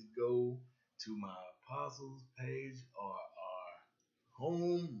always go to my apostles page or our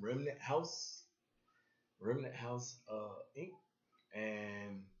home, Remnant House Inc.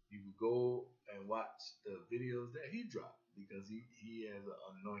 And you can go and watch the videos that he dropped, because he has an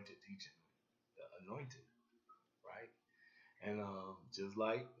anointed teaching, the anointed, right? And just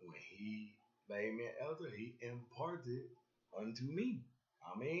like when he made me an elder, he imparted unto me.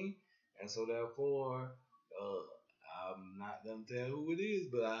 And so therefore, I'm not gonna tell who it is,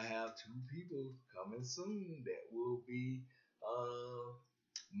 but I have two people coming soon that will be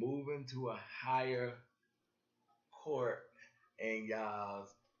moving to a higher court in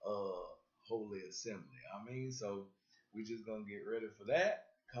y'all's holy assembly. So we just gonna get ready for that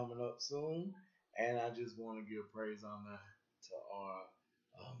coming up soon. And I just want to give praise on that to our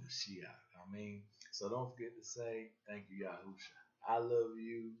Mashiach. So don't forget to say thank you, Yahusha. I love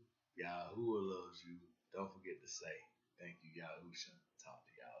you. Yahuwah loves you. Don't forget to say thank you, Yahusha. Talk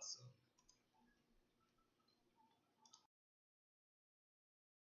to y'all soon.